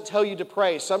God doesn't tell you to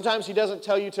pray. Sometimes he doesn't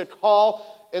tell you to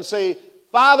call and say,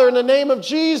 Father, in the name of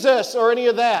Jesus, or any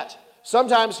of that.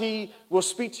 Sometimes he will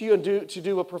speak to you and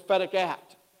do a prophetic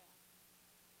act.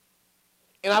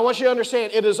 And I want you to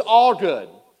understand, it is all good.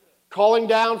 Calling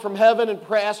down from heaven and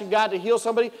asking God to heal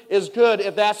somebody is good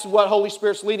if that's what Holy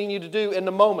Spirit's leading you to do in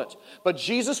the moment. But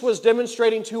Jesus was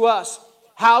demonstrating to us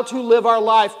how to live our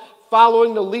life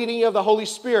following the leading of the Holy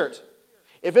Spirit.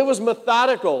 If it was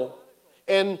methodical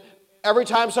and every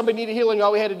time somebody needed healing,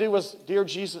 all we had to do was, dear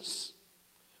Jesus,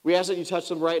 we ask that you touch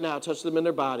them right now, touch them in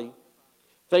their body.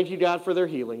 Thank you, God, for their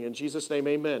healing. In Jesus' name,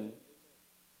 amen.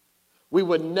 We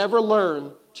would never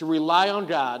learn to rely on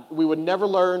God. We would never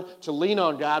learn to lean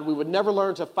on God. We would never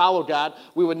learn to follow God.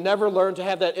 We would never learn to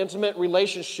have that intimate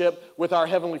relationship with our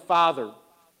Heavenly Father.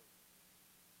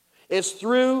 It's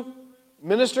through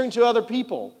ministering to other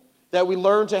people that we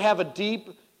learn to have a deep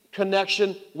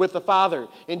connection with the Father.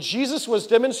 And Jesus was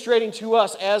demonstrating to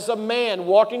us as a man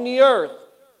walking the earth,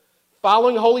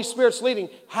 following the Holy Spirit's leading,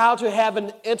 how to have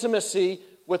an intimacy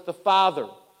with the Father.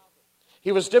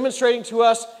 He was demonstrating to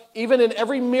us, even in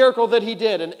every miracle that he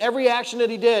did, and every action that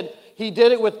he did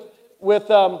it with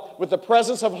the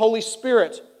presence of Holy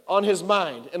Spirit on his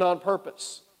mind and on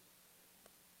purpose.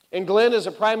 And Glenn is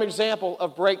a prime example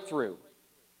of breakthrough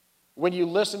when you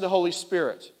listen to Holy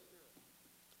Spirit.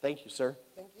 Thank you, sir.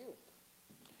 Thank you.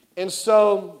 And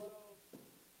so,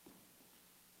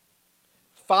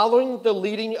 following the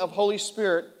leading of Holy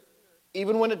Spirit,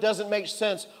 even when it doesn't make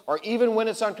sense, or even when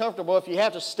it's uncomfortable, if you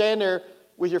have to stand there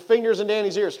with your fingers in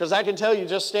Danny's ears, because I can tell you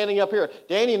just standing up here,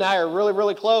 Danny and I are really,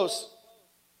 really close.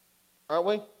 Aren't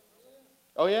we?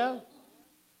 Oh, yeah?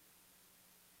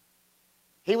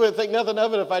 He would think nothing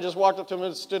of it if I just walked up to him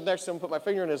and stood next to him and put my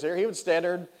finger in his ear. He would stand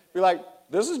there and be like,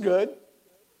 this is good.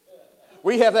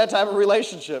 We have that type of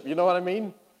relationship, you know what I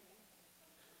mean?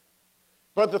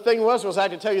 But the thing was I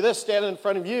could tell you this, standing in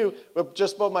front of you with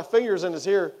just both my fingers in his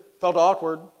ear felt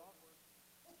awkward.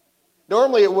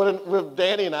 Normally it wouldn't with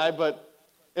Danny and I, but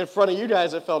in front of you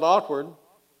guys it felt awkward.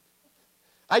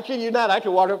 I kid you not, I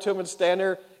could walk up to him and stand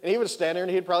there, and he would stand there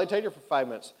and he'd probably take it for 5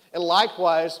 minutes. And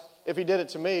likewise, if he did it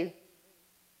to me,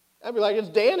 I'd be like, it's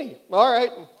Danny. All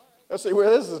right, let's see where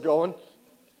this is going.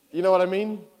 You know what I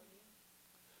mean?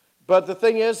 But the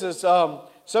thing is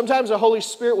sometimes the Holy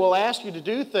Spirit will ask you to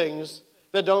do things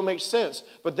that don't make sense.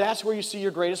 But that's where you see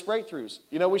your greatest breakthroughs.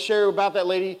 You know, we share about that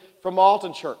lady from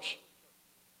Alton Church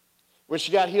when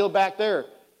she got healed back there.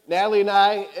 Natalie and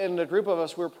I and a group of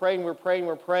us, we were praying,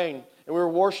 and we were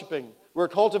worshiping. We were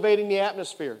cultivating the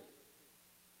atmosphere.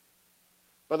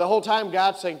 But the whole time,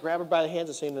 God's saying, grab her by the hands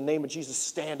and saying, in the name of Jesus,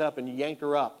 stand up, and you yanked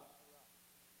her up.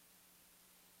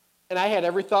 And I had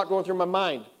every thought going through my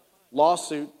mind.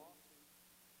 Lawsuit.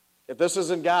 If this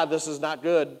isn't God, this is not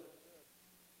good.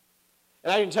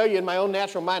 And I can tell you, in my own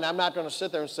natural mind, I'm not going to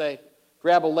sit there and say,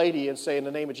 grab a lady and say, in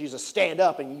the name of Jesus, stand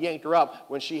up, and yank her up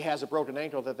when she has a broken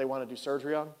ankle that they want to do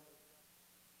surgery on.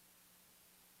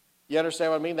 You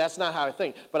understand what I mean? That's not how I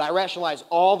think. But I rationalize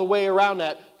all the way around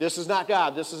that. This is not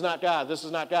God. This is not God. This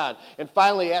is not God. And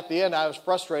finally, at the end, I was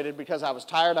frustrated because I was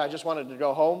tired. I just wanted to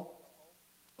go home.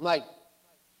 I'm like,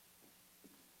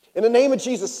 in the name of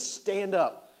Jesus, stand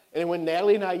up. And when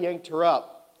Natalie and I yanked her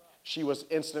up, she was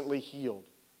instantly healed.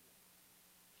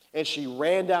 And she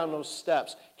ran down those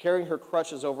steps, carrying her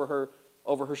crutches over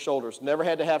her shoulders. Never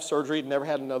had to have surgery, never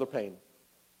had another pain.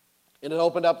 And it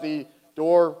opened up the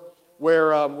door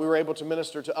where we were able to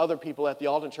minister to other people at the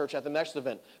Alton Church at the next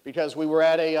event, because we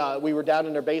were down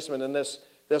in their basement, and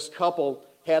this couple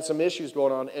had some issues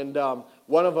going on, and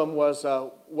one of them was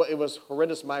it was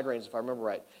horrendous migraines, if I remember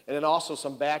right, and then also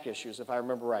some back issues, if I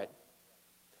remember right.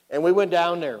 And we went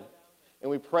down there, and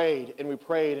we prayed, and we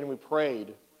prayed, and we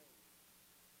prayed,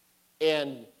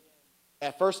 and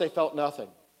at first they felt nothing,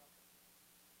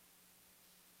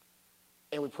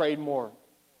 and we prayed more.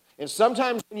 And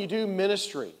sometimes when you do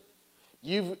ministry,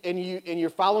 you're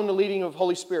following the leading of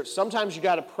Holy Spirit, sometimes you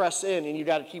got to press in and you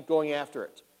got to keep going after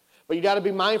it. But you got to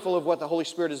be mindful of what the Holy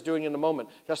Spirit is doing in the moment,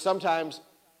 because sometimes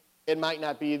it might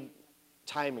not be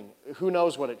timing. Who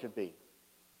knows what it could be?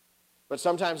 But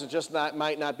sometimes it just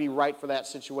might not be right for that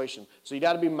situation. So you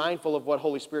got to be mindful of what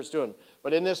Holy Spirit's doing.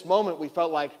 But in this moment, we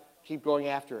felt like, keep going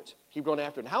after it. Keep going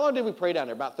after it. And how long did we pray down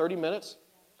there? About 30 minutes?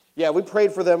 Yeah, we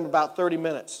prayed for them about 30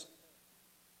 minutes.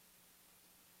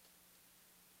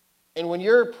 And when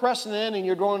you're pressing in and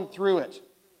you're going through it,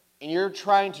 and you're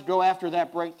trying to go after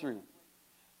that breakthrough,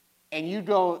 and you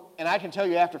go, and I can tell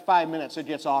you after 5 minutes it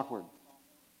gets awkward.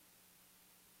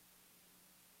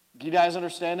 Do you guys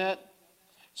understand that?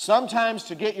 Sometimes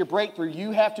to get your breakthrough,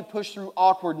 you have to push through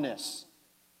awkwardness,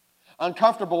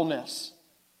 uncomfortableness.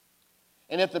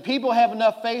 And if the people have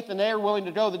enough faith and they're willing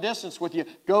to go the distance with you,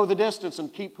 go the distance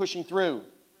and keep pushing through.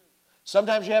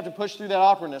 Sometimes you have to push through that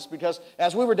awkwardness, because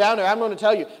as we were down there, I'm going to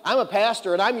tell you, I'm a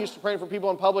pastor and I'm used to praying for people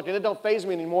in public, and it don't faze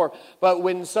me anymore. But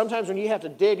sometimes when you have to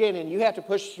dig in and you have to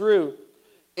push through,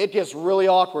 it gets really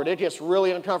awkward. It gets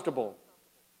really uncomfortable.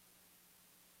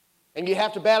 And you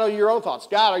have to battle your own thoughts.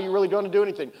 God, are you really going to do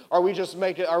anything? Are we just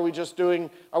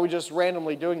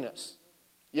randomly doing this?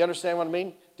 You understand what I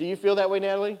mean? Do you feel that way,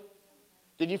 Natalie?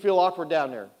 Did you feel awkward down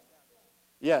there?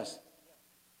 Yes.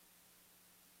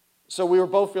 So we were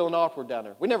both feeling awkward down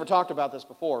there. We never talked about this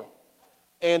before.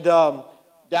 And down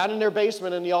in their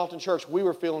basement in the Alton Church, we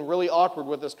were feeling really awkward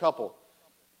with this couple.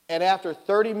 And after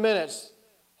 30 minutes,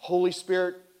 Holy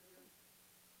Spirit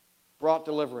brought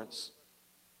deliverance.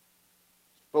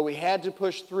 But we had to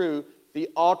push through the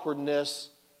awkwardness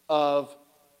of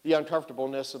the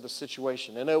uncomfortableness of the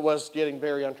situation. And it was getting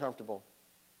very uncomfortable.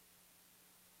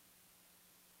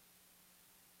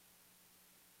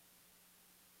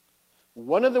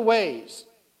 One of the ways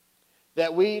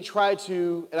that we try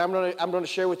to, and I'm going to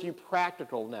share with you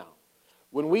practical now.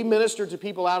 When we minister to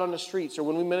people out on the streets or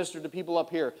when we minister to people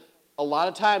up here, a lot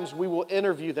of times we will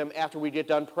interview them after we get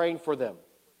done praying for them.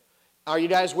 Are you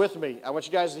guys with me? I want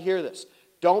you guys to hear this.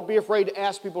 Don't be afraid to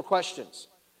ask people questions.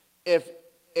 If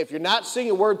you're not seeing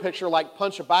a word picture like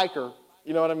punch a biker,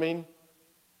 you know what I mean?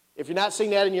 If you're not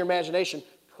seeing that in your imagination,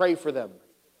 pray for them.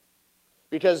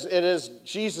 Because it is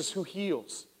Jesus who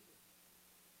heals.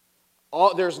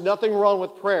 There's nothing wrong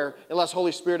with prayer unless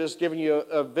Holy Spirit is giving you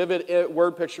a vivid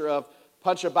word picture of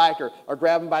punch a biker or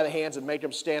grab him by the hands and make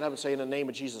him stand up and say, in the name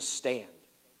of Jesus, stand.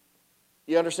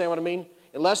 You understand what I mean?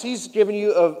 Unless he's giving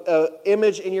you an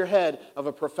image in your head of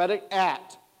a prophetic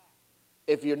act,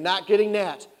 if you're not getting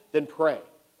that, then pray.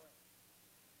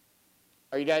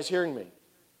 Are you guys hearing me?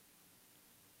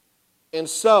 And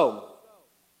so,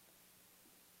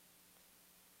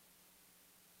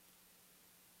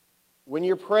 when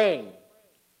you're praying,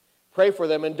 pray for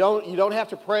them. And you don't have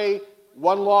to pray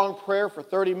one long prayer for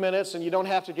 30 minutes, and you don't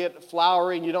have to get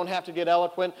flowery, and you don't have to get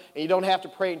eloquent, and you don't have to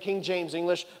pray in King James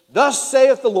English, thus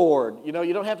saith the Lord. You know,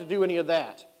 you don't have to do any of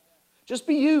that. Just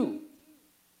be you.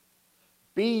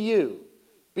 Be you.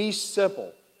 Be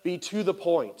simple. Be to the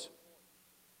point.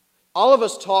 All of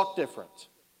us talk different.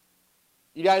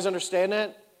 You guys understand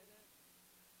that?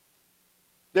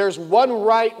 There's one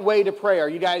right way to pray. Are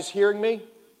you guys hearing me?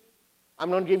 I'm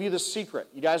going to give you the secret.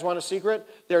 You guys want a secret?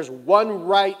 There's one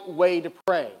right way to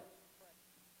pray.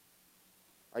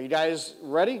 Are you guys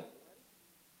ready?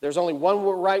 There's only one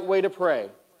right way to pray.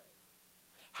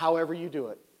 However you do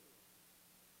it.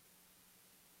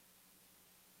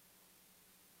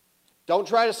 Don't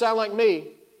try to sound like me,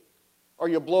 or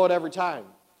you'll blow it every time.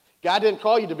 God didn't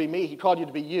call you to be me. He called you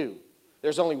to be you.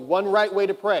 There's only one right way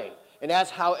to pray, and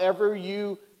that's however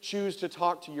you choose to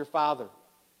talk to your Father.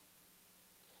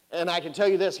 And I can tell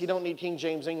you this, he don't need King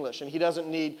James English, and he doesn't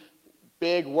need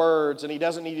big words, and he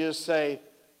doesn't need you to say,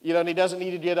 you know, and he doesn't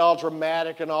need to get all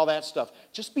dramatic and all that stuff.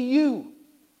 Just be you.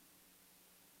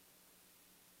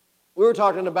 We were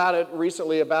talking about it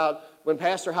recently about when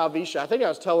Pastor Halvisha, I think I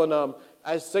was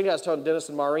telling Dennis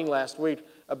and Maureen last week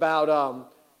about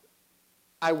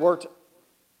I worked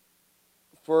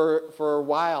for a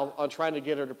while on trying to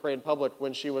get her to pray in public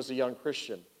when she was a young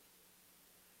Christian.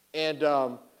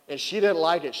 And she didn't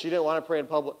like it. She didn't want to pray in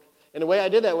public. And the way I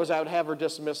did that was I would have her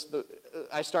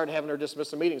I started having her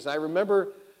dismiss the meetings. And I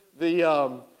remember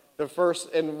the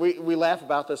first, and we laugh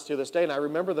about this to this day, and I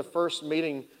remember the first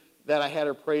meeting that I had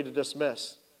her pray to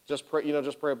dismiss. Just pray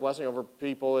a blessing over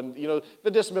people, and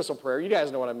the dismissal prayer. You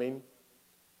guys know what I mean.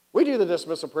 We do the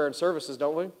dismissal prayer in services,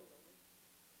 don't we?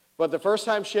 But the first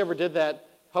time she ever did that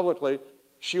publicly,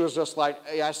 she was just like,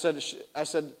 I said,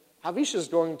 Havisha's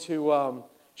going to,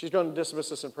 she's going to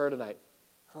dismiss us in prayer tonight.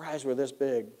 Her eyes were this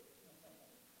big.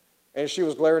 And she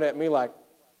was glaring at me like,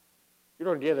 you're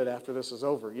going to get it after this is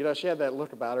over. She had that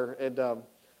look about her.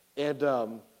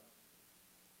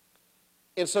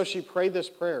 And so she prayed this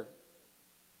prayer.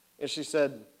 And she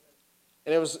said,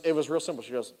 and it was real simple.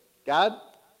 She goes, God,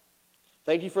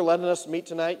 thank you for letting us meet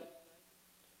tonight.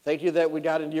 Thank you that we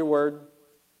got into your word.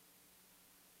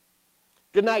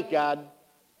 Good night, God.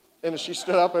 And she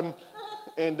stood up,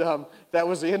 and that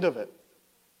was the end of it.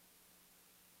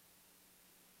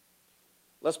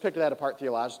 Let's pick that apart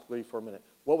theologically for a minute.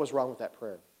 What was wrong with that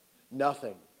prayer?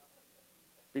 Nothing.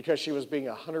 Because she was being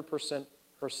 100%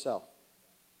 herself.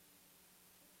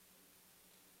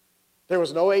 There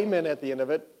was no amen at the end of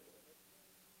it.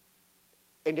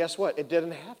 And guess what? It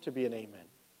didn't have to be an amen.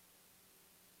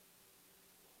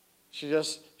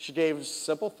 She gave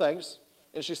simple thanks,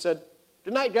 and she said,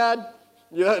 good night, God.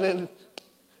 And then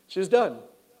she was done.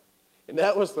 And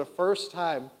that was the first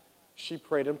time she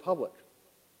prayed in public.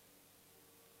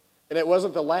 And it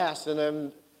wasn't the last.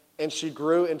 And she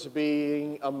grew into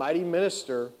being a mighty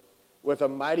minister with a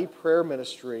mighty prayer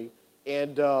ministry.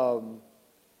 And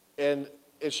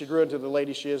she grew into the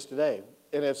lady she is today.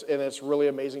 And it's really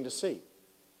amazing to see.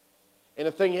 And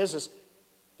the thing is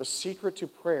the secret to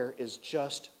prayer is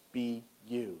just be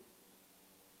you.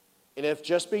 And if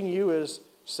just being you is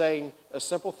saying a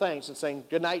simple thanks and saying,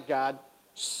 good night, God,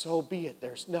 so be it.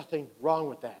 There's nothing wrong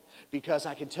with that. Because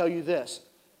I can tell you this,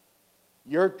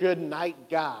 your good night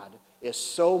God is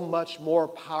so much more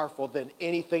powerful than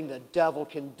anything the devil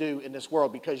can do in this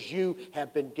world, because you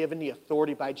have been given the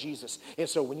authority by Jesus. And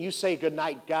so when you say good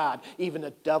night God, even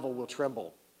the devil will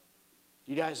tremble.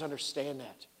 Do you guys understand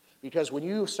that? Because when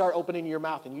you start opening your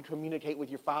mouth and you communicate with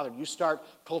your Father, you start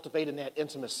cultivating that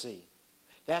intimacy.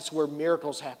 That's where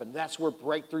miracles happen. That's where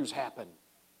breakthroughs happen.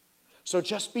 So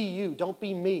just be you. Don't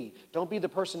be me. Don't be the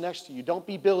person next to you. Don't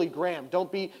be Billy Graham.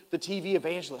 Don't be the TV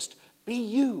evangelist. Be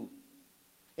you.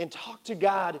 And talk to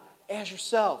God as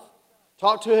yourself.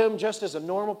 Talk to Him just as a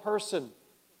normal person,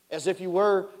 as if you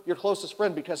were your closest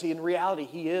friend, because in reality,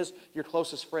 He is your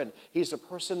closest friend. He's the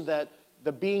person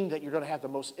the being that you're going to have the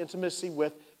most intimacy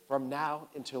with from now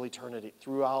until eternity,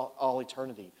 through all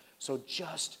eternity. So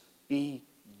just be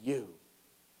you.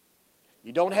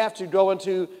 You don't have to go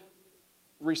into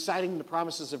reciting the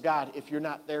promises of God if you're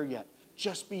not there yet.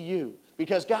 Just be you,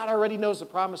 because God already knows the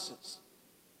promises.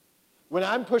 When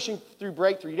I'm pushing through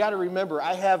breakthrough, you got to remember,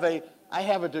 I have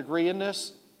a degree in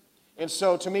this, and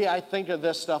so to me, I think of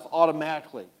this stuff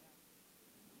automatically.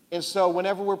 And so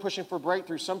whenever we're pushing for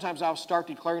breakthrough, sometimes I'll start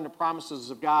declaring the promises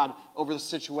of God over the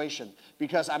situation,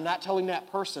 because I'm not telling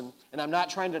that person, and I'm not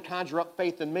trying to conjure up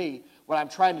faith in me. What I'm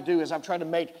trying to do is I'm trying to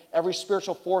make every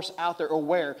spiritual force out there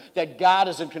aware that God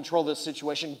is in control of this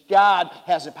situation. God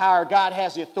has the power. God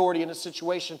has the authority in this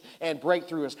situation, and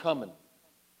breakthrough is coming.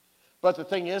 But the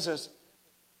thing is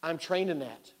I'm trained in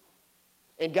that.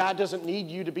 And God doesn't need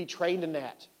you to be trained in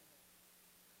that.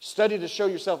 Study to show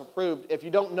yourself approved. If you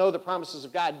don't know the promises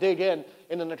of God, dig in,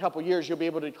 and in a couple years you'll be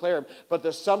able to declare them. But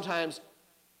there's sometimes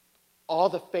all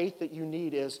the faith that you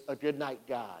need is a good night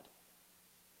God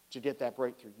to get that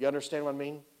breakthrough. You understand what I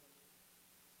mean?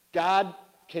 God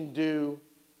can do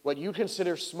what you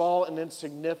consider small and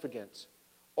insignificant,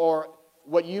 or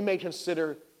what you may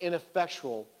consider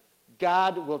ineffectual.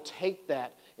 God will take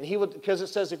that, and He will, because it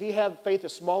says if you have faith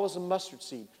as small as a mustard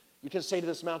seed, you can say to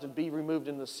this mountain, be removed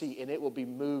into the sea, and it will be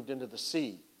moved into the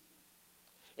sea.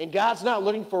 And God's not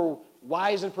looking for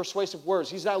wise and persuasive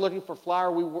words. He's not looking for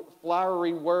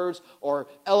flowery words or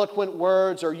eloquent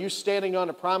words or you standing on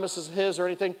the promises of His or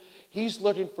anything. He's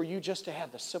looking for you just to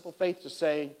have the simple faith to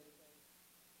say,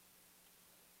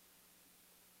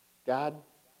 God,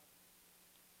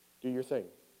 do your thing.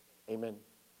 Amen.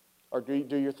 Or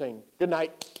do your thing. Good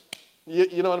night.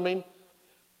 You know what I mean?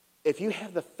 If you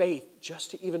have the faith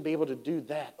just to even be able to do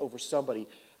that over somebody,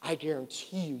 I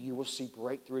guarantee you will see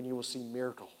breakthrough and you will see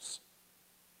miracles.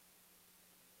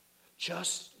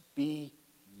 Just be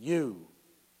you.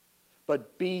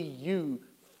 But be you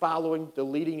following the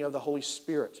leading of the Holy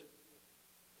Spirit.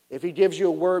 If He gives you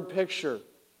a word picture,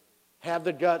 have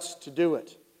the guts to do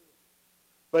it.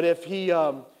 But if He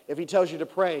tells you to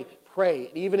pray, pray.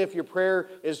 And even if your prayer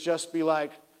is just be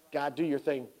like, God, do your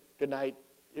thing. Good night.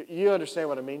 You understand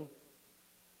what I mean?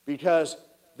 Because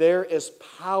there is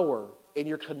power in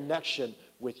your connection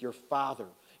with your Father.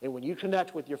 And when you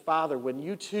connect with your Father, when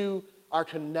you two are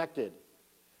connected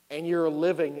and you're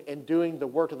living and doing the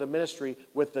work of the ministry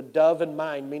with the dove in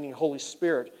mind, meaning Holy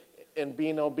Spirit, and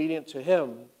being obedient to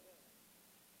Him,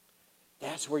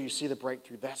 that's where you see the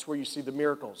breakthrough. That's where you see the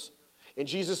miracles. And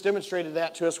Jesus demonstrated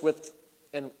that to us with,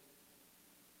 and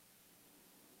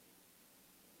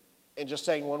just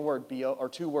saying one word, or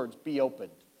two words, be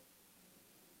opened.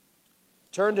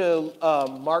 Turn to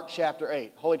Mark chapter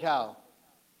 8. Holy cow.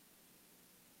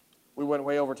 We went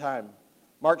way over time.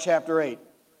 Mark chapter 8.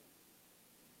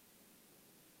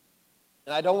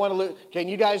 And I don't want to lose. Can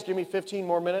you guys give me 15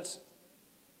 more minutes?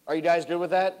 Are you guys good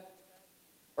with that?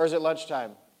 Or is it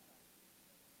lunchtime?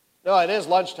 No, it is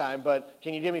lunchtime, but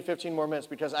can you give me 15 more minutes?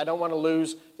 Because I don't want to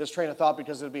lose this train of thought,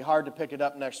 because it'll be hard to pick it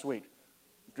up next week.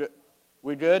 Good.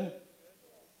 We good?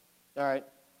 All right.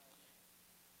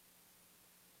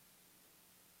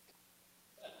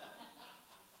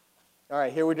 All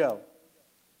right, here we go.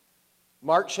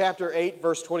 Mark chapter 8,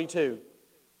 verse 22.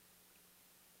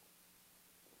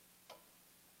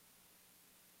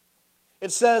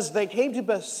 It says, they came to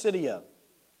Bethsaida,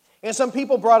 and some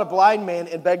people brought a blind man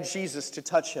and begged Jesus to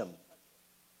touch him.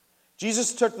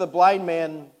 Jesus took the blind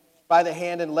man by the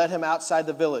hand and led him outside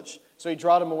the village. So He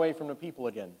brought him away from the people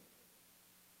again.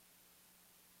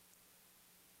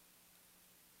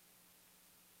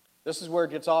 This is where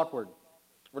it gets awkward.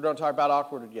 We're going to talk about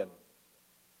awkward again.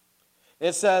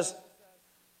 It says,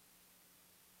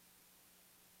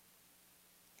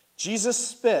 Jesus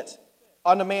spit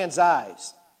on the man's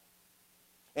eyes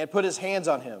and put His hands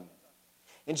on him.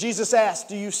 And Jesus asked,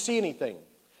 do you see anything?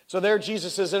 So there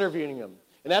Jesus is interviewing him.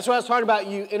 And that's what I was talking about,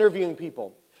 you interviewing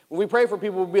people. When we pray for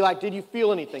people, we'll be like, did you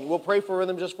feel anything? We'll pray for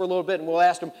them just for a little bit, and we'll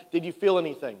ask them, did you feel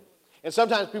anything? And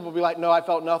sometimes people will be like, no, I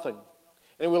felt nothing.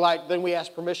 And then we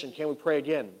ask permission, can we pray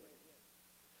again?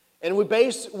 And we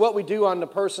base what we do on the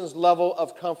person's level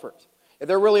of comfort. If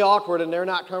they're really awkward and they're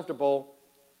not comfortable,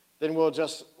 then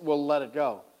we'll let it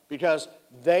go. Because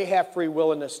they have free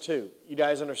will in this too. You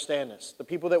guys understand this. The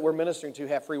people that we're ministering to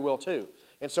have free will too.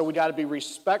 And so we got to be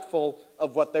respectful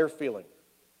of what they're feeling.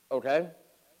 Okay?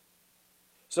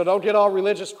 So don't get all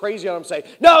religious crazy on them and say,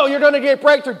 no, you're going to get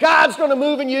breakthrough. God's going to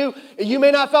move in you. You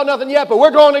may not have felt nothing yet, but we're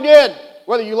going again.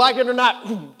 Whether you like it or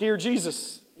not, dear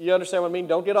Jesus. You understand what I mean?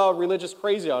 Don't get all religious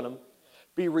crazy on them.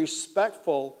 Be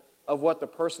respectful of what the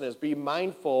person is. Be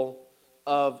mindful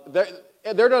of...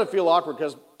 They're going to feel awkward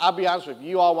because I'll be honest with you.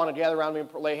 You all want to gather around me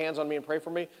and lay hands on me and pray for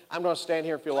me. I'm going to stand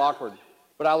here and feel awkward,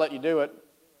 but I'll let you do it.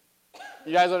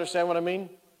 You guys understand what I mean?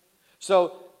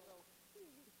 So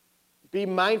be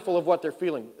mindful of what they're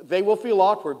feeling. They will feel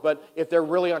awkward, but if they're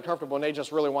really uncomfortable and they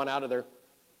just really want out of there,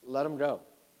 let them go.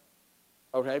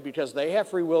 Okay? Because they have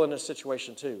free will in this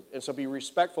situation too. And so be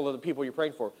respectful of the people you're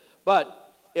praying for. But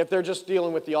if they're just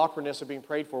dealing with the awkwardness of being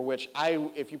prayed for, which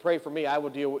if you pray for me,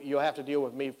 you'll have to deal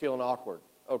with me feeling awkward,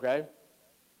 okay?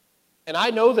 And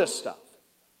I know this stuff,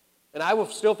 and I will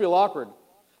still feel awkward.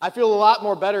 I feel a lot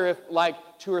more better if, like,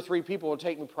 2 or 3 people would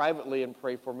take me privately and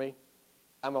pray for me.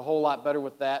 I'm a whole lot better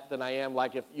with that than I am,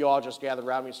 like, if you all just gathered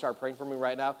around me and start praying for me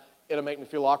right now, it'll make me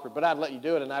feel awkward. But I'd let you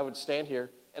do it, and I would stand here,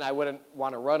 and I wouldn't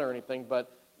want to run or anything,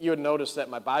 but you would notice that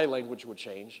my body language would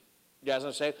change. You guys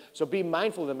understand? So be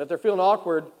mindful of them. If they're feeling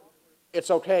awkward, it's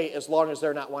okay as long as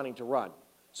they're not wanting to run.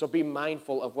 So be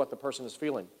mindful of what the person is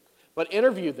feeling. But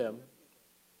interview them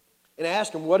and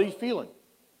ask them, what are you feeling?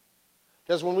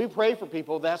 Because when we pray for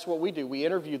people, that's what we do. We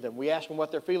interview them. We ask them what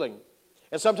they're feeling.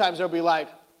 And sometimes they'll be like,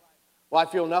 well, I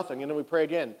feel nothing. And then we pray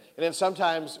again. And then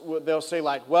sometimes they'll say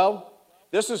like, well,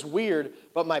 this is weird,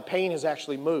 but my pain has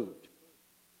actually moved.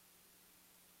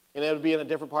 And it'll be in a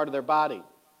different part of their body.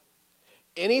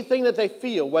 Anything that they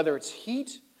feel, whether it's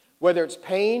heat, whether it's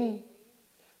pain,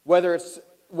 whether it's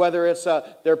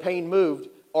their pain moved,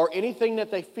 or anything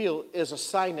that they feel is a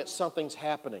sign that something's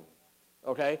happening,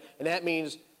 okay? And that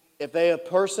means if a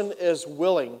person is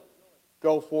willing,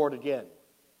 go for it again,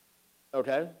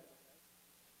 okay?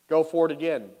 Go for it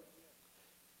again.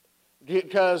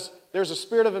 Because there's a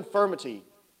spirit of infirmity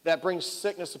that brings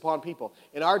sickness upon people.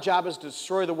 And our job is to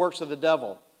destroy the works of the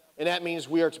devil. And that means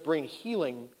we are to bring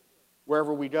healing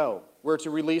wherever we go. We're to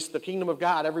release the kingdom of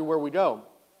God everywhere we go.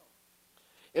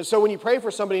 And so when you pray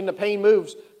for somebody and the pain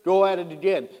moves, go at it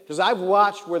again. Because I've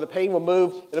watched where the pain will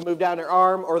move, it'll move down their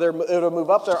arm, or it'll move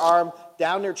up their arm,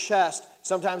 down their chest.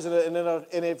 Sometimes, and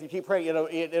if you keep praying,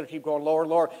 it'll keep going lower and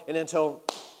lower, and until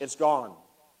it's gone.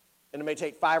 And it may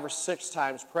take 5 or 6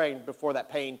 times praying before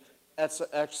that pain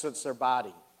exits their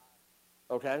body.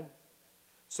 Okay?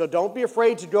 So don't be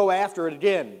afraid to go after it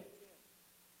again.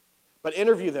 But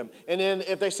interview them. And then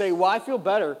if they say, well, I feel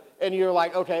better, and you're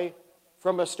like, okay,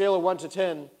 from a scale of 1 to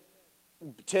 10,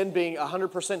 10 being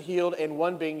 100% healed and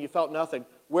 1 being you felt nothing,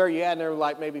 where are you at? And they're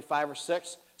like maybe 5 or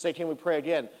 6. Say, can we pray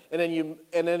again? And then you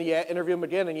interview them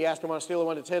again, and you ask them on a scale of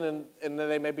 1 to 10, and then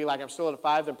they may be like, I'm still at a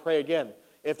 5, then pray again,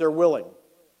 if they're willing.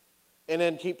 And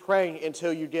then keep praying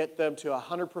until you get them to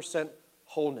 100%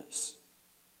 wholeness.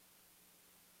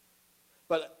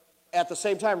 But at the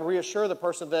same time, reassure the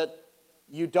person that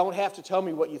you don't have to tell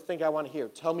me what you think I want to hear.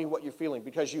 Tell me what you're feeling,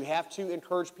 because you have to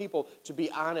encourage people to be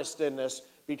honest in this,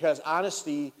 because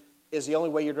honesty is the only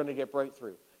way you're going to get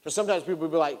breakthrough. Because sometimes people will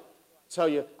be like, tell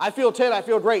you, I feel 10, I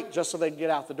feel great, just so they can get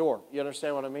out the door. You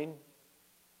understand what I mean?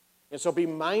 And so be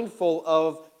mindful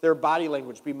of their body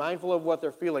language. Be mindful of what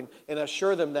they're feeling, and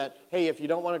assure them that, hey, if you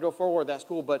don't want to go forward, that's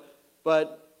cool.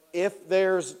 But if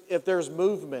there's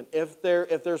movement, if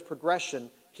there's progression,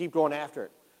 keep going after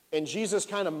it. And Jesus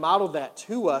kind of modeled that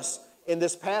to us in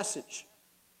this passage.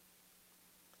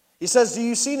 He says, do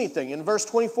you see anything? In verse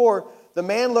 24, the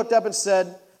man looked up and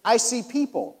said, I see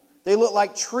people. They look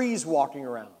like trees walking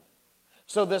around.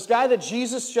 So this guy that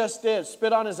Jesus just did,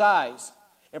 spit on his eyes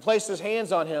and placed his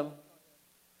hands on him,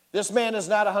 this man is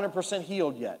not 100%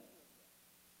 healed yet.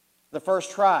 The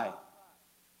first try.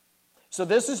 So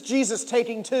this is Jesus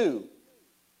taking 2.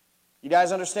 You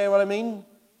guys understand what I mean?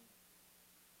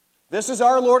 This is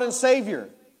our Lord and Savior.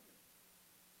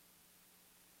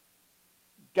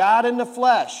 God in the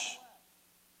flesh,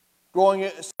 going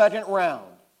a second round.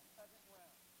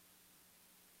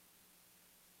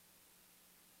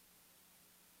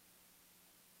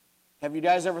 Have you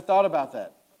guys ever thought about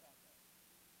that?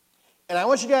 And I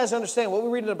want you guys to understand, what we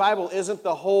read in the Bible isn't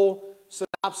the whole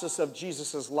synopsis of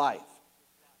Jesus' life.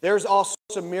 There's also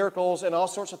of miracles and all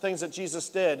sorts of things that Jesus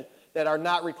did that are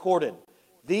not recorded.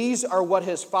 These are what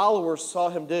his followers saw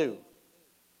him do.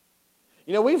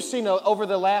 You know, we've seen over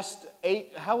the last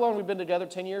how long have we been together?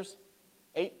 10 years?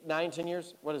 8, 9, 10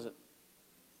 years? What is it?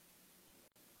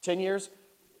 10 years?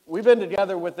 We've been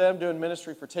together with them doing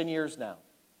ministry for 10 years now.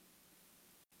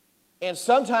 And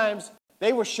sometimes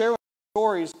they will share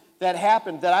stories that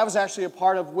happened that I was actually a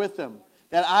part of with them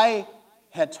that I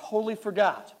had totally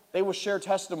forgot. They will share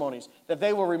testimonies that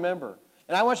they will remember.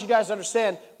 And I want you guys to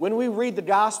understand, when we read the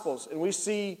Gospels and we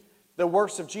see the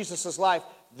works of Jesus' life,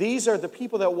 these are the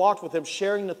people that walked with him,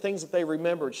 sharing the things that they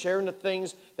remembered, sharing the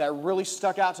things that really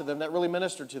stuck out to them, that really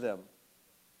ministered to them.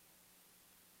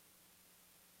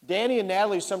 Danny and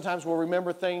Natalie sometimes will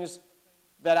remember things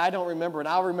that I don't remember, and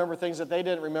I'll remember things that they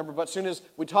didn't remember, but as soon as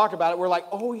we talk about it, we're like,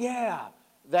 oh yeah,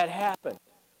 that happened,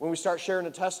 when we start sharing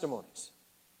the testimonies.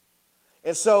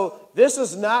 And so this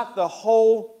is not the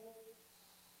whole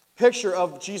picture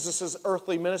of Jesus'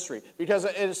 earthly ministry, because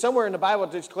somewhere in the Bible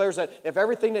it declares that if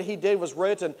everything that he did was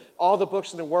written, all the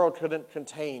books in the world couldn't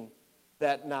contain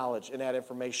that knowledge and that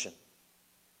information.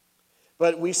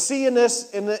 But we see in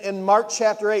this, in Mark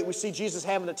chapter 8, we see Jesus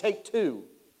having to take two.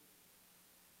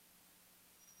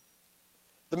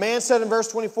 The man said in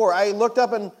verse 24, I looked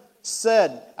up and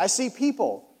said, I see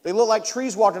people. They look like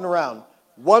trees walking around.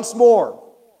 Once more.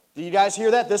 Do you guys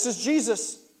hear that? This is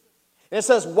Jesus. And it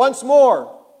says, once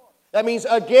more. That means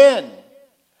again.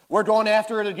 We're going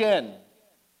after it again.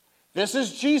 This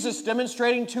is Jesus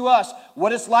demonstrating to us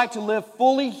what it's like to live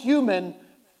fully human,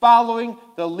 following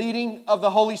the leading of the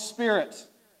Holy Spirit.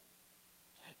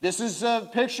 This is a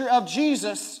picture of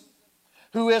Jesus,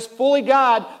 who is fully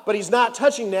God, but he's not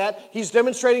touching that. He's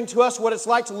demonstrating to us what it's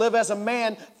like to live as a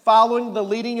man, following the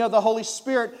leading of the Holy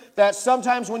Spirit, that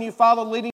sometimes when you follow the leading